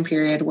time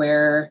period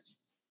where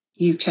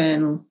you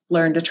can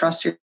learn to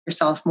trust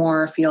yourself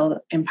more, feel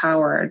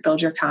empowered,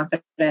 build your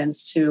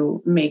confidence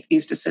to make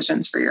these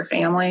decisions for your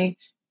family,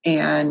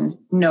 and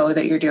know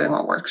that you're doing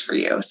what works for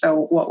you. So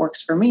what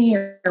works for me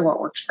or what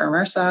works for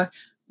Marissa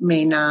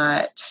may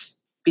not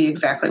be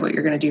exactly what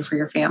you're going to do for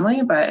your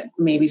family, but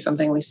maybe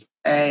something we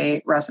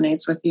say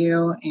resonates with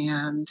you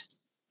and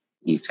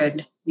you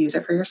could use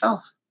it for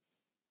yourself.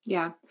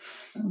 Yeah.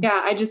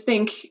 Yeah. I just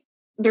think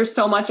there's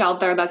so much out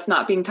there that's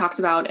not being talked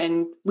about,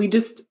 and we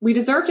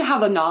deserve to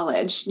have the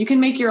knowledge. You can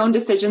make your own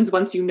decisions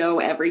once you know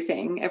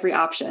everything, every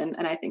option.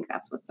 And I think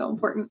that's what's so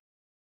important.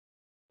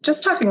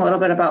 Just talking a little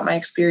bit about my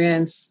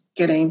experience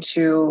getting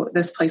to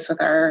this place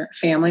with our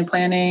family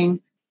planning.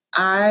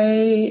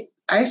 I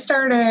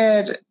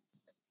started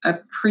a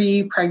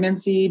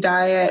pre-pregnancy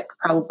diet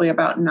probably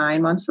about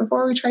 9 months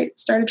before we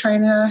started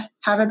trying to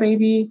have a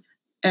baby.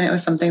 And it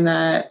was something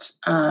that,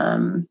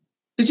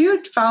 did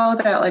you follow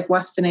that like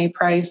Weston A.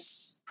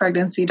 Price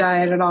pregnancy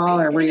diet at all?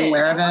 Or were you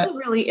aware of it? I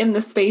wasn't really in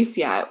the space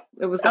yet.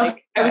 It was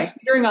like, I was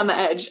teetering on the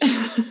edge.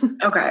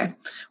 Okay.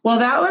 Well,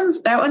 that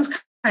one's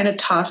kind of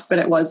tough, but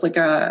it was like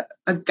a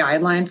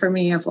guideline for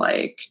me of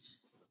like,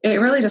 it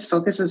really just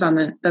focuses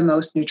on the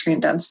most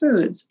nutrient dense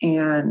foods.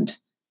 And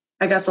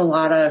I guess a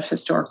lot of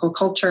historical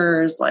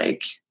cultures,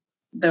 like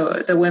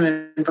the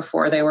women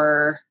before they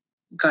were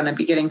going to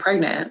be getting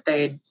pregnant,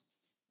 they'd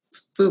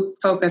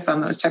focus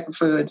on those type of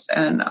foods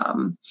and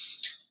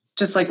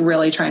just like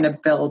really trying to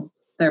build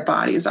their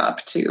bodies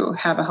up to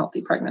have a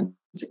healthy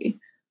pregnancy.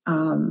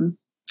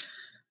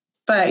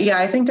 But yeah,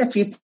 I think a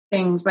few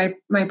things.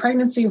 My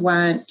pregnancy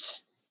went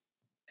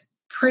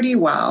pretty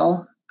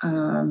well.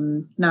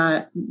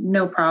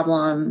 No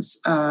problems.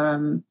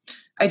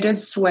 I did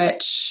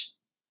switch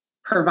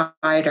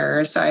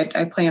providers. So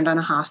I planned on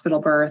a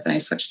hospital birth and I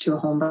switched to a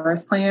home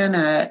birth plan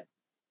at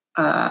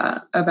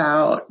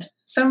about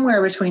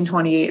somewhere between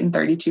 28 and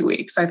 32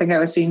 weeks. I think I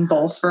was seeing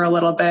both for a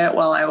little bit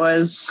while I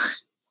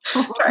was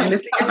trying to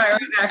see if I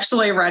was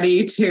actually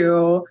ready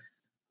to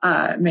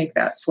make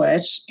that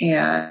switch.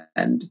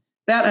 And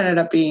that ended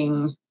up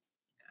being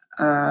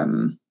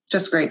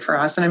just great for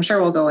us. And I'm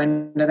sure we'll go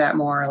into that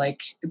more,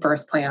 like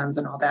birth plans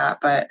and all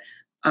that. But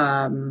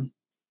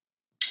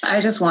I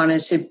just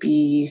wanted to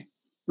be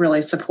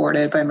really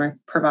supported by my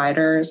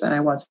providers, and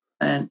I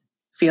wasn't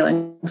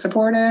feeling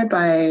supported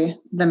by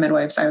the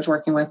midwives I was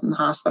working with in the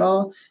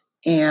hospital.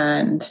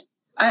 And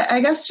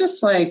I guess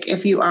just like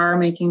if you are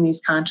making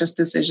these conscious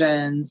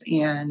decisions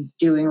and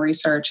doing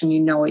research and you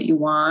know what you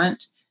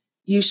want,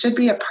 you should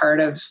be a part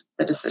of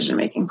the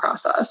decision-making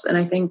process. And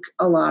I think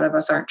a lot of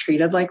us aren't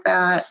treated like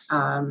that.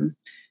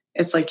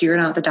 It's like, you're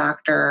not the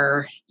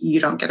doctor, you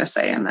don't get a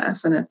say in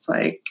this. And it's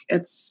like,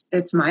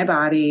 it's my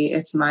body,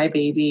 it's my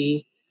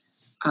baby.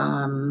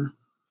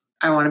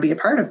 I want to be a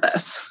part of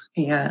this.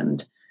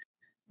 And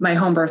my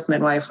home birth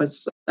midwife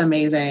was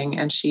amazing.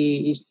 And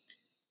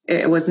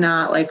it was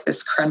not like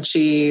this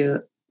crunchy,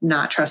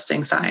 not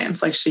trusting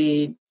science. Like,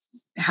 she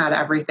had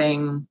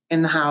everything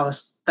in the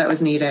house that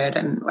was needed.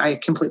 And I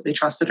completely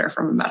trusted her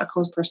from a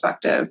medical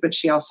perspective, but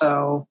she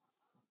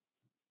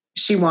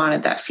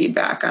wanted that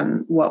feedback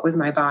on what was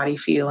my body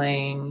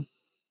feeling,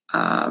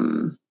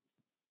 and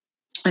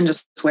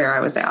just where I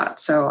was at.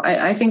 So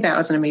I think that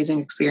was an amazing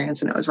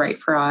experience, and it was right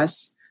for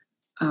us.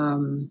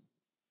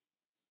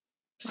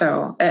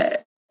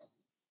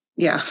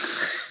 Yeah.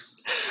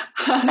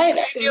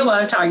 I do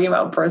love talking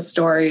about birth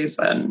stories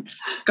and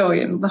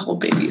going in the whole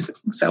baby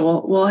thing.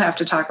 So we'll have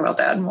to talk about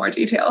that in more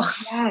detail.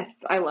 Yes,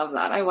 I love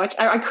that.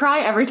 I cry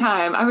every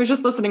time. I was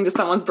just listening to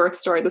someone's birth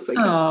story this week.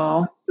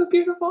 Oh, so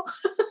beautiful.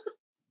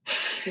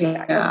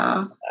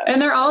 Yeah.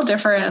 And they're all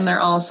different and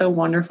they're all so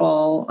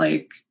wonderful.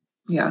 Like,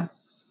 yeah.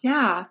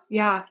 Yeah.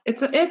 Yeah.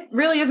 It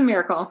really is a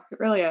miracle. It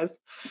really is.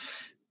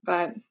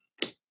 But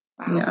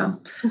wow. Yeah.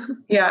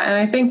 Yeah. And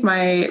I think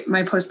my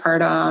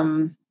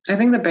postpartum, I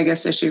think the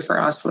biggest issue for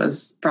us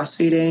was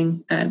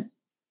breastfeeding. And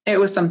it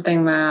was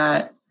something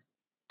that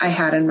I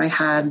had in my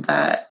head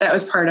that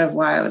was part of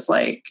why I was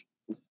like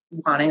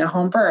wanting a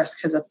home birth.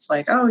 Cause it's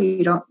like, oh,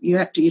 you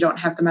don't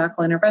have the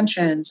medical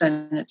interventions,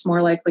 and it's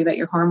more likely that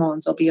your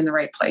hormones will be in the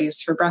right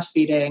place for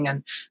breastfeeding.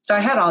 And so I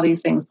had all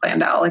these things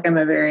planned out. Like, I'm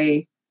a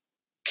very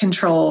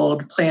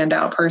controlled, planned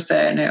out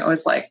person. It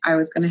was like, I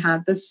was going to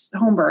have this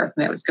home birth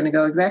and it was going to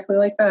go exactly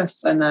like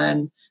this. And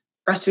then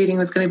breastfeeding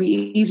was going to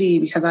be easy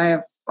because I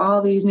have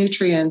all these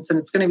nutrients and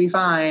it's going to be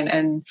fine.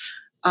 And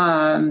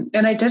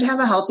I did have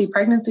a healthy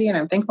pregnancy and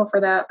I'm thankful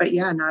for that. But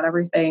yeah, not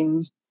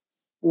everything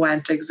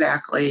went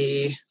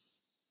exactly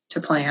to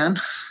plan.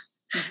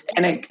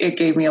 And it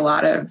gave me a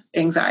lot of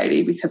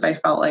anxiety because I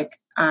felt like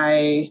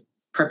I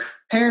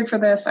prepared for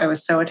this. I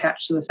was so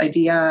attached to this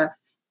idea.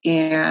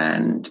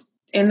 And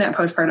in that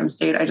postpartum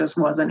state, I just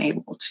wasn't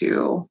able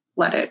to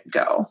let it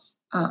go.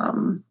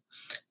 And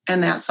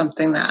that's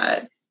something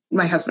that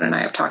my husband and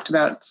I have talked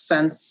about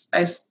since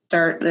I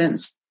stopped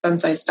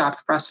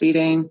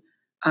breastfeeding,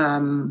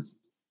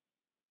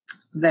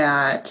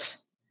 that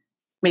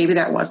maybe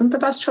that wasn't the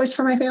best choice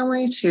for my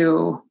family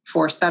to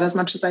force that as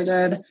much as I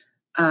did.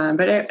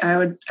 But I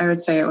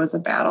would say it was a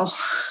battle.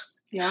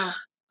 Yeah.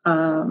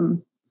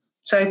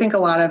 So I think a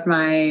lot of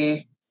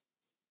I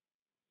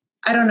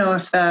don't know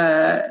if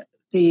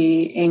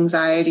the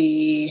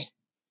anxiety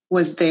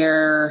was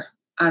there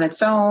on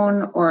its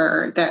own,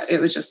 or that it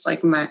was just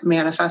like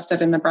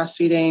manifested in the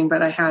breastfeeding.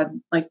 But I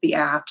had like the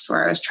apps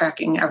where I was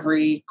tracking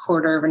every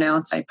quarter of an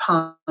ounce I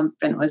pump, and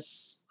it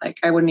was like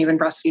I wouldn't even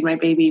breastfeed my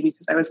baby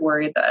because I was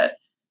worried that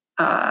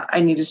I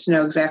needed to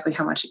know exactly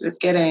how much he was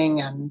getting.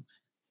 And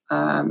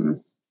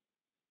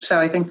so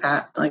I think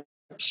that like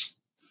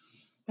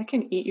that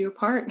can eat you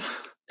apart.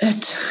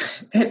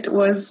 It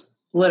was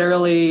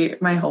literally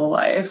my whole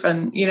life.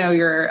 And,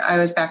 I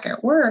was back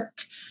at work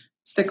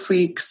 6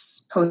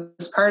 weeks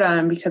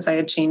postpartum because I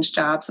had changed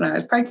jobs when I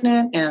was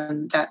pregnant.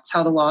 And that's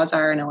how the laws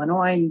are in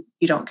Illinois.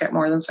 You don't get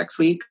more than 6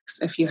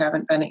 weeks if you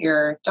haven't been at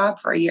your job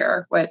for a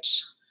year,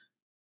 which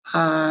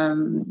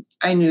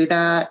I knew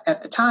that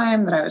at the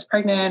time that I was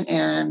pregnant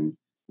and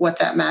what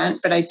that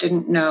meant, but I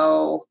didn't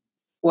know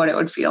what it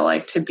would feel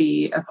like to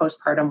be a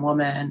postpartum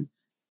woman,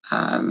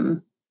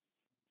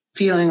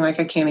 feeling like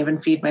I can't even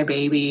feed my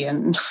baby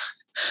and,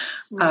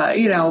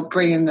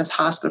 bringing this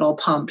hospital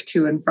pump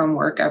to and from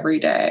work every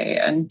day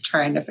and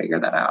trying to figure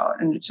that out.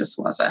 And it just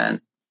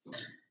wasn't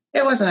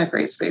a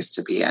great space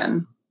to be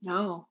in.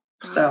 No.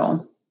 So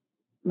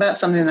that's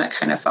something that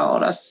kind of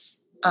followed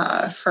us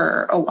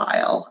for a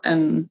while.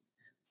 And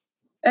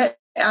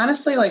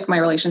honestly, like my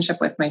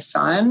relationship with my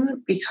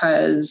son,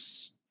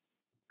 because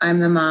I'm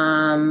the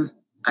mom,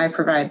 I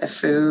provide the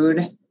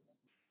food.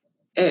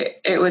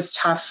 It was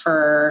tough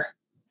for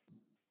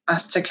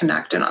us to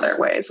connect in other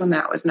ways when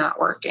that was not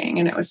working.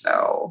 And it was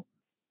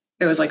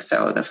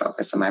the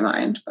focus of my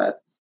mind,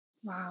 but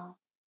wow.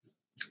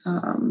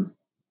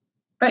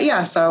 But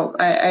yeah, so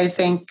I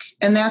think,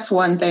 and that's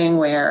one thing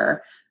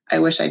where I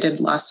wish I did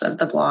less of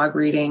the blog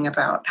reading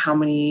about how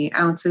many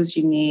ounces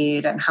you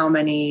need and how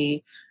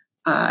many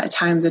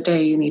times a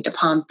day you need to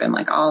pump and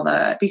like all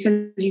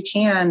because you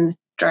can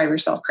drive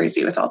yourself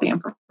crazy with all the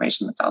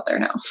information that's out there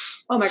now.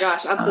 Oh my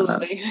gosh,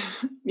 absolutely.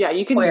 Yeah,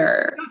 you can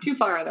go too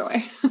far either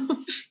way.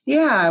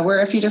 Yeah, where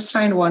if you just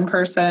find one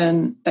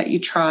person that you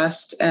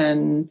trust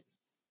and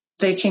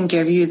they can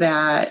give you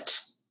that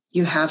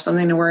you have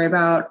something to worry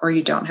about or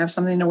you don't have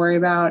something to worry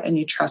about and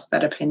you trust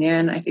that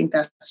opinion, I think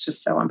that's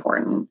just so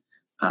important.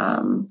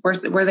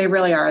 Where they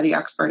really are the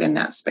expert in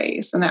that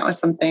space. And that was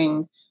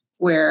something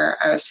where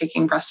I was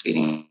taking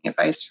breastfeeding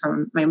advice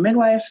from my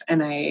midwife,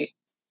 and I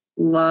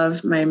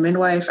love my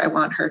midwife. I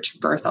want her to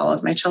birth all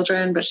of my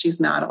children, but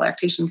she's not a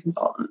lactation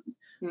consultant.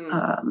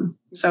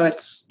 So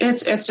it's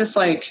just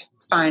like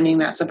finding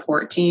that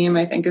support team,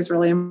 I think, is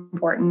really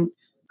important.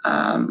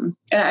 And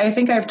I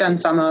think I've done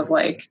some of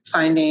like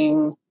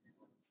finding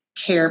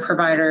care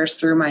providers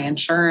through my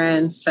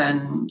insurance,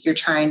 and you're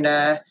trying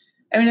to,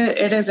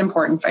 it is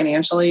important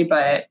financially,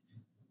 but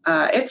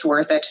it's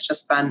worth it to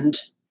just spend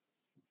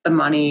the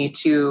money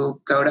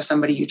to go to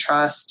somebody you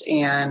trust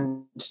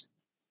and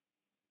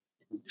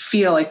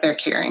feel like they're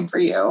caring for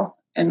you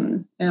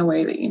in a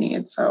way that you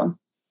need. So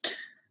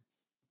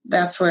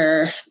that's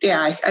where,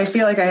 I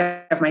feel like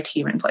I have my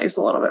team in place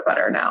a little bit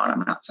better now, and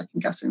I'm not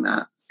second guessing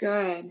that.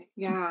 Good.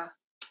 Yeah.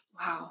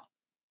 Wow.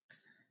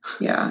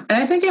 Yeah. And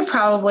I think it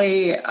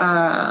probably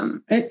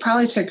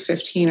took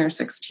 15 or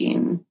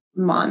 16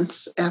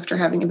 months after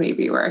having a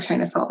baby where I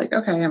kind of felt like,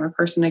 okay, I'm a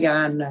person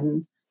again,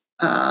 and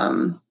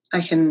I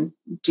can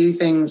do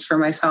things for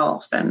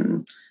myself.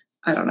 And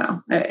I don't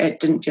know, it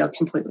didn't feel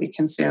completely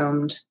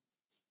consumed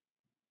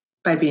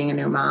by being a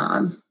new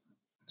mom.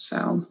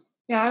 So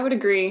yeah, I would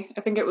agree.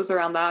 I think it was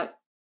around that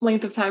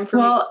length of time for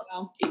me.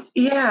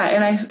 Yeah.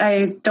 And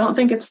I don't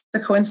think it's a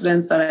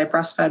coincidence that I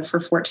breastfed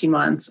for 14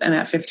 months, and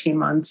at 15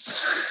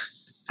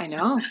 months, I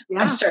know.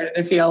 Yeah. I started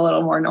to feel a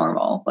little more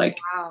normal. Like,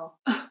 wow.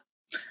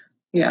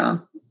 Yeah.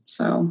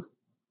 So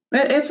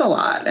it's a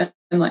lot.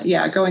 And like,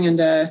 going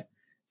into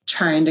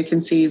trying to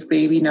conceive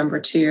baby number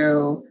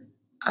 2,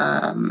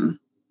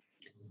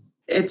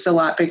 it's a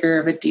lot bigger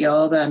of a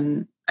deal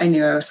than I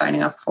knew I was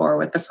signing up for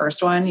with the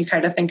first one. You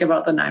kind of think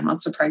about the 9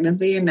 months of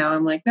pregnancy, and now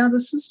I'm like, no,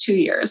 this is 2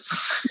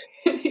 years.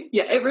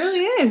 Yeah, it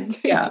really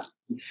is. Yeah.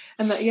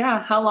 And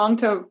how long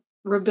to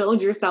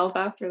rebuild yourself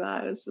after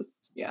that is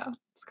just,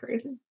 it's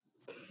crazy.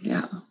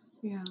 Yeah.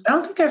 Yeah. I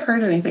don't think I've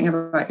heard anything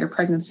about your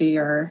pregnancy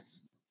or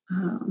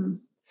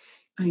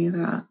any of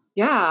that.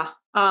 Yeah.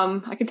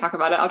 I can talk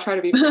about it. I'll try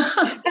to be.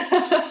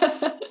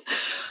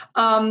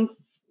 Let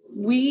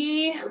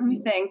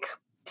me think.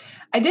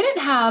 I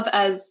didn't have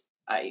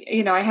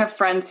I have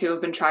friends who have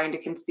been trying to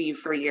conceive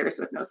for years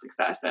with no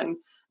success. And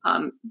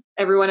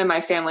everyone in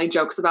my family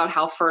jokes about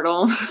how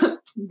fertile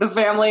the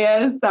family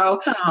is. So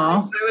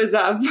I was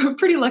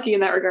pretty lucky in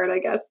that regard, I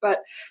guess. But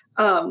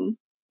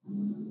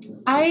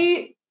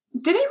I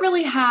didn't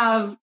really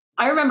I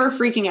remember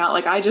freaking out.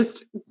 Like I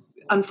just,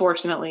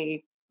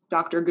 unfortunately,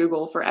 Dr.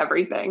 Google for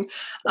everything.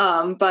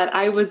 But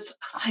I was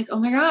like, oh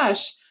my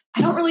gosh,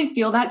 I don't really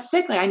feel that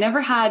sick. Like I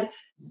never had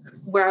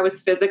where I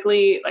was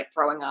physically like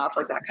throwing up,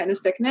 like that kind of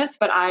sickness,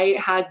 but I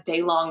had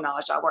day-long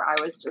nausea where I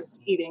was just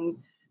eating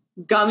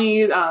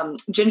gummy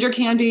ginger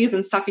candies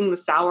and sucking the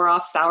sour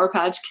off Sour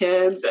Patch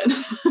Kids. And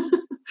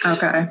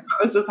okay. That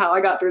was just how I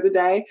got through the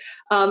day.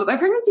 But my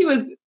pregnancy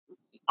was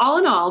all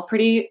in all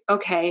pretty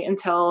okay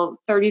until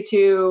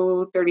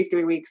 32,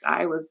 33 weeks.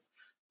 I was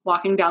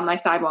walking down my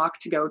sidewalk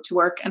to go to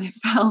work, and I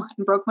fell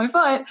and broke my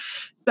foot.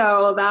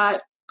 So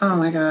that Oh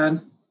my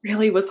God.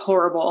 really was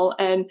horrible.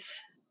 And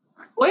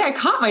the way I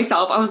caught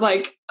myself, I was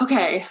like,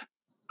 okay,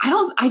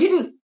 I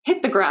didn't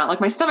hit the ground.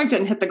 Like my stomach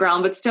didn't hit the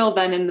ground, but still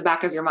then in the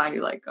back of your mind,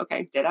 you're like,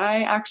 okay, did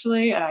I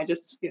actually? And I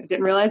just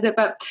didn't realize it.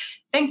 But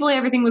thankfully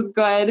everything was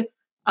good.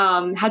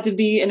 Had to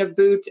be in a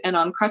boot and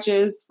on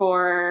crutches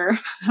for,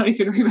 I don't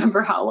even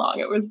remember how long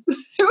it was.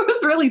 It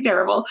was really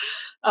terrible.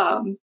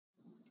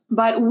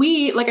 But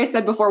like I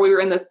said before, we were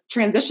in this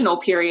transitional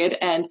period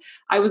and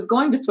I was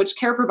going to switch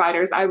care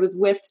providers. I was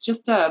with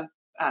just a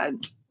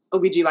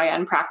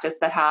OBGYN practice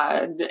that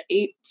had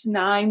 8 to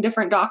 9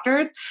 different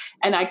doctors.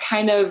 And I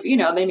kind of,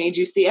 they made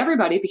you see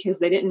everybody because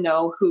they didn't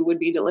know who would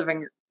be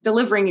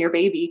delivering your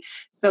baby.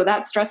 So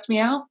that stressed me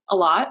out a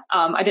lot.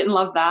 I didn't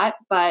love that,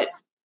 but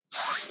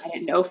I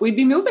didn't know if we'd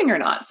be moving or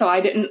not. So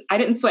I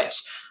didn't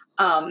switch.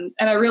 And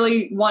I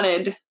really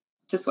wanted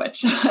to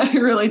switch. I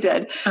really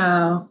did.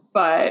 Oh.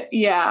 But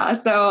yeah,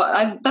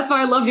 so that's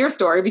why I loved your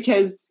story,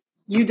 because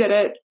you did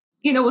it.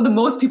 The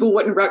most people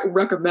wouldn't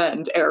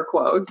recommend, air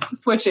quotes,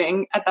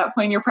 switching at that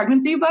point in your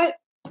pregnancy, but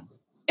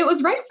it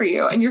was right for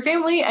you and your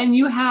family, and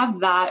you have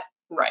that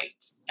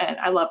right. And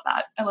I love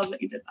that. I love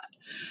that you did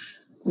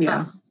that.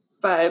 Yeah.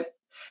 But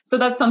so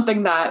that's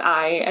something that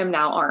I am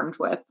now armed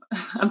with.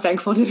 I'm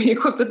thankful to be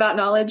equipped with that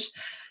knowledge.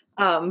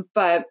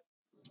 But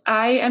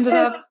I ended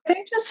up... I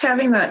think just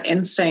having that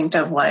instinct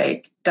of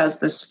like,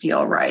 does this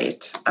feel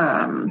right?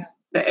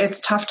 It's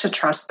tough to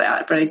trust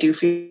that, but I do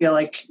feel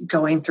like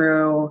going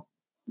through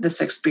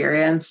this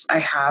experience, I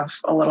have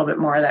a little bit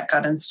more of that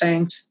gut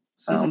instinct.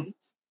 So mm-hmm.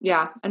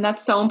 Yeah. And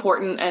that's so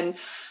important. And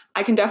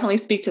I can definitely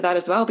speak to that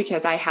as well,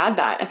 because I had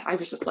that. And I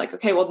was just like,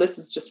 okay, well, this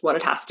is just what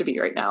it has to be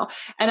right now.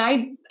 And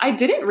I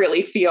didn't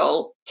really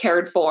feel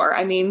cared for.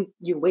 I mean,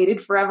 you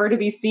waited forever to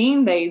be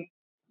seen. They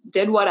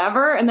did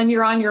whatever, and then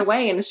you're on your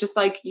way. And it's just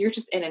like, you're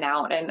just in and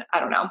out. And I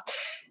don't know,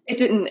 it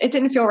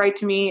didn't feel right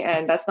to me.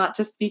 And that's not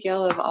to speak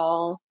ill of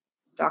all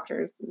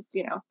doctors,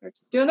 they're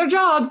just doing their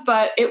jobs,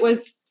 but it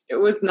was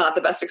not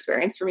the best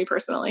experience for me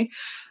personally.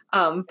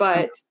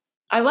 But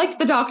I liked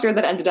the doctor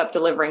that ended up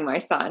delivering my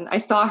son. I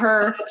saw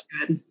her. That's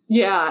good.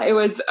 Yeah. It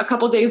was a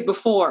couple days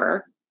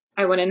before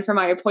I went in for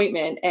my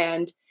appointment,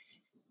 and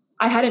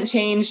I hadn't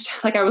changed.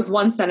 Like I was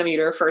 1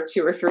 centimeter for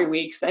 2 or 3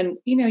 weeks. And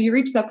you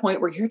reach that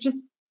point where you're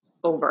just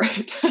over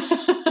it.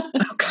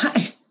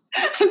 Okay.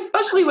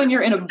 Especially when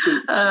you're in a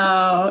boot.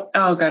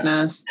 Oh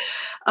goodness.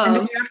 And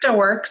did you have to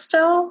work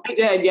still? I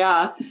did.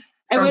 Yeah.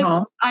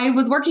 I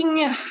was working.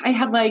 I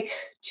had like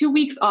 2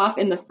 weeks off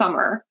in the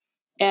summer,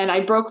 and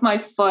I broke my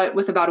foot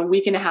with about a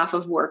week and a half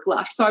of work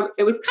left. So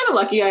it was kind of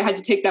lucky. I had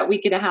to take that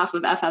week and a half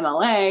of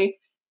FMLA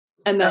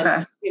and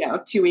then,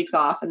 2 weeks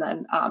off. And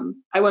then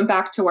I went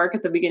back to work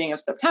at the beginning of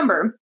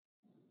September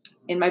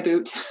in my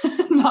boot,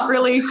 not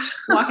really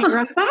walking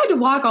around. I had to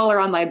walk all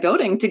around my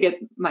building to get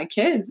my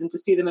kids and to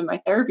see them in my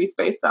therapy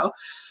space. So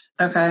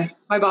okay.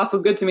 My boss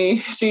was good to me.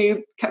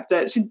 She kept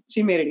it.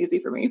 She made it easy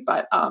for me.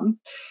 But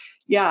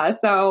yeah,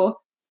 so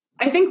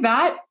I think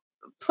that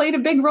played a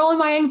big role in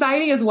my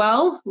anxiety as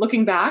well.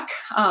 Looking back,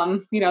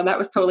 that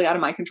was totally out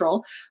of my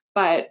control.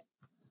 But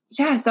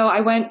yeah, so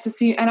I went to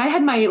see, and I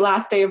had my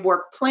last day of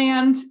work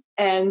planned,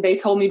 and they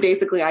told me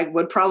basically I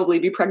would probably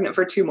be pregnant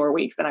for 2 more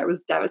weeks, and I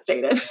was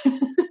devastated.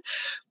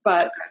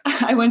 But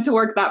I went to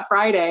work that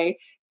Friday,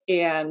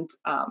 and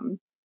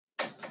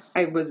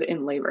I was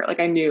in labor. Like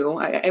I knew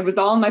it was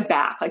all in my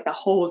back, like the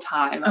whole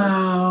time.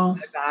 My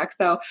back.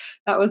 So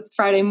that was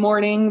Friday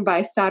morning.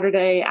 By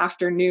Saturday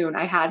afternoon,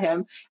 I had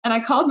him, and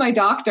I called my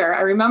doctor.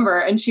 I remember,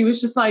 and she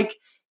was just like,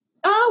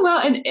 "Oh well,"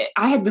 and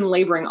I had been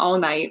laboring all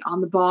night on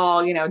the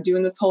ball,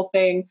 doing this whole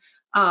thing.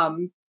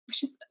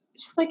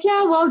 She's like,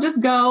 "Yeah, well,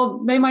 just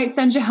go. They might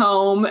send you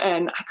home."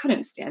 And I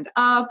couldn't stand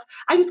up.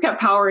 I just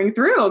kept powering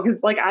through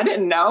because, like, I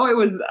didn't know it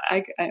was.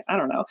 I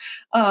don't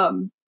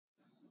know.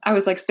 I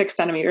was like 6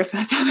 centimeters by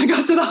the time I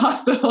got to the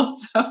hospital.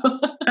 So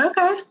okay,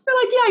 they're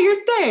like, "Yeah, you're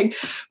staying."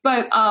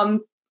 But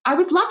I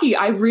was lucky.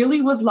 I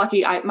really was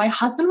lucky. My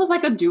husband was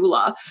like a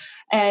doula,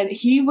 and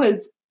he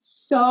was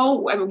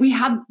we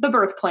had the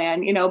birth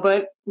plan,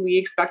 but we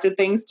expected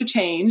things to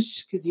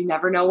change because you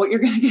never know what you're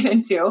going to get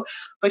into.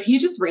 But he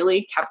just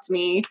really kept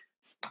me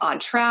on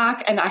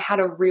track. And I had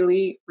a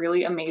really,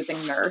 really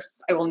amazing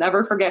nurse. I will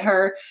never forget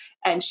her.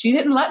 And she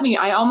didn't let me.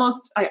 I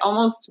almost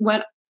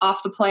went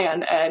off the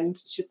plan, and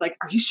she's like,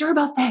 "Are you sure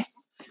about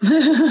this?"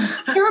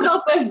 Sure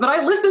about this, but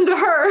I listened to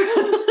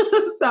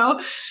her. So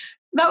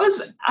that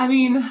was,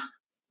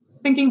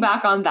 thinking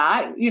back on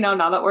that,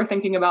 now that we're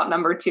thinking about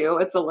number 2,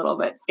 it's a little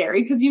bit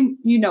scary because you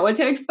know what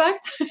to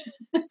expect.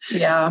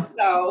 Yeah.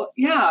 So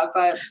yeah,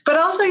 but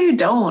also you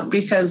don't,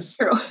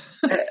 because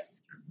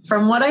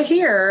from what I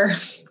hear,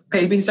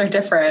 babies are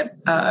different,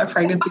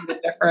 pregnancies are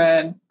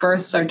different,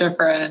 births are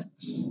different.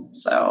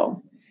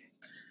 So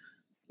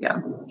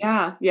yeah.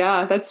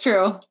 Yeah, that's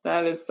true.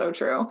 That is so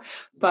true.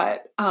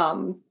 But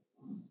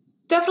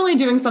definitely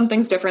doing some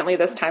things differently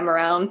this time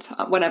around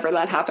whenever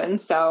that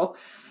happens. So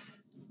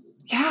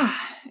yeah,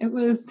 it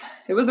was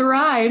a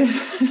ride.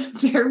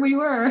 There we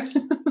were.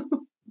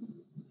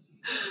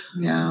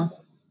 Yeah.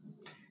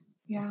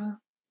 Yeah.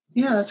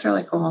 Yeah, that's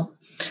really cool.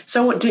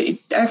 So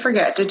I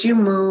forget, did you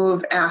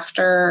move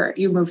after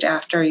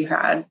you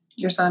had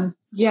your son?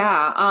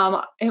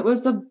 Yeah. It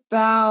was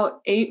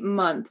about 8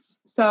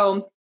 months.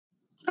 So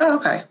Oh,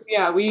 okay.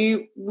 yeah,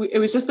 it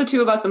was just the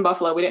two of us in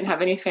Buffalo. We didn't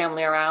have any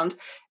family around.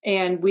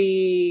 And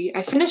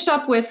I finished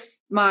up with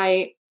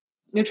my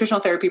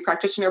nutritional therapy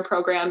practitioner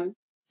program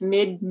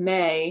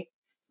mid-May,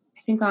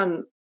 I think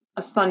on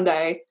a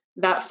Sunday.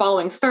 That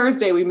following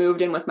Thursday, we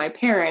moved in with my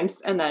parents.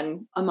 And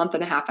then a month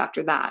and a half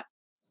after that,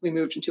 we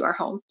moved into our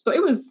home. So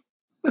it was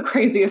the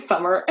craziest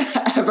summer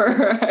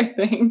ever, I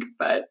think.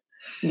 But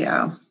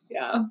yeah,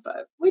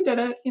 but we did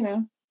it.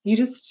 You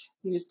just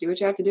do what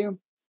you have to do.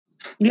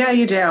 Yeah,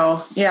 you do.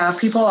 Yeah.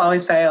 People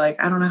always say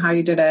like, I don't know how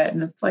you did it.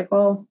 And it's like,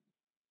 well,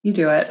 you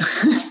do it.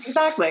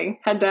 Exactly.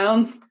 Head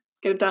down,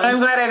 get it done. I'm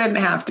glad I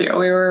didn't have to.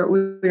 We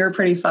were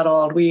pretty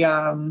settled. We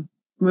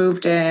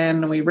moved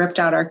in, we ripped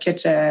out our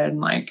kitchen,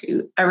 like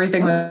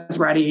everything was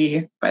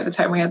ready by the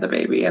time we had the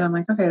baby. And I'm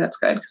like, okay, that's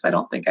good. Cause I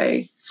don't think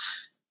I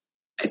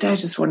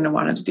just wouldn't have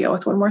wanted to deal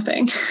with one more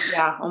thing.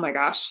 Yeah. Oh my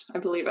gosh. I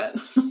believe it.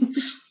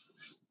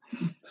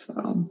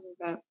 So,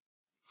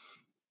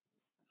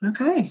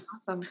 okay.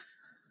 Awesome.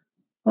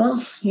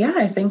 Well, yeah,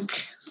 I think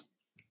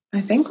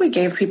we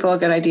gave people a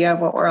good idea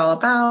of what we're all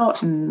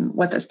about and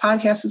what this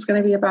podcast is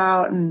going to be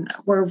about. And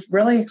we're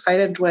really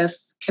excited with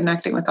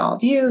connecting with all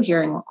of you,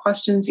 hearing what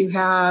questions you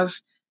have.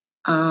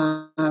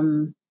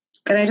 And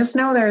I just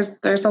know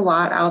there's a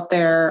lot out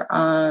there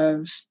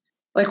of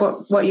like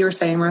what you were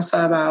saying,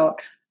 Marissa, about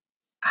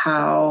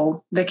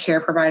how the care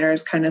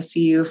providers kind of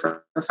see you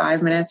for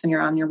 5 minutes and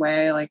you're on your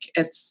way. Like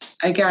I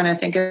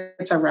think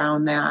it's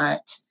around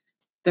that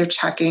they're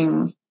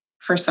checking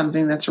for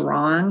something that's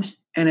wrong.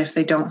 And if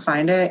they don't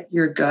find it,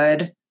 you're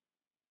good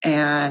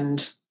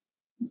and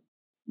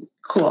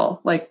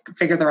cool, like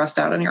figure the rest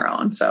out on your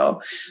own.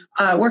 So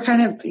we're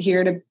kind of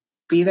here to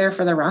be there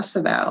for the rest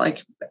of that.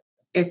 Like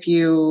if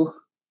you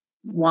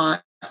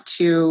want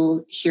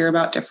to hear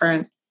about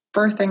different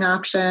birthing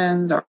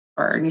options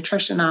or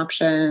nutrition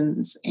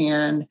options,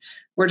 and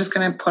we're just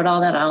going to put all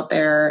that out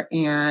there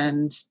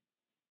and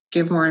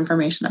give more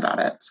information about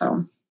it.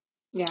 So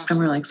yeah, I'm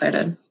really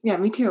excited. Yeah,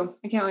 me too.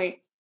 I can't wait.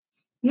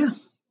 Yeah.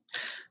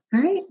 All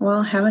right.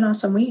 Well, have an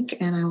awesome week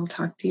and I will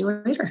talk to you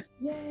later.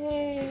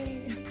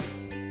 Yay.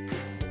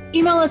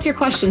 Email us your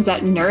questions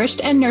at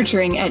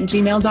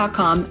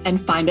nourishedandnurturing@gmail.com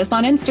and find us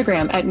on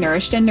Instagram at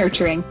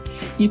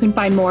nourishedandnurturing. You can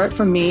find more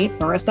from me,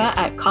 Marissa,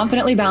 at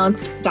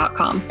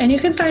confidently-balanced.com. And you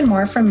can find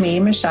more from me,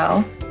 Michelle,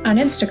 on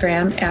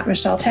Instagram at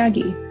Michelle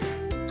Taggy.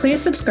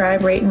 Please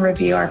subscribe, rate, and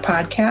review our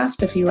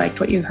podcast if you liked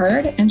what you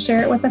heard and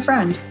share it with a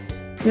friend.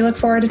 We look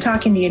forward to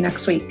talking to you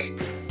next week.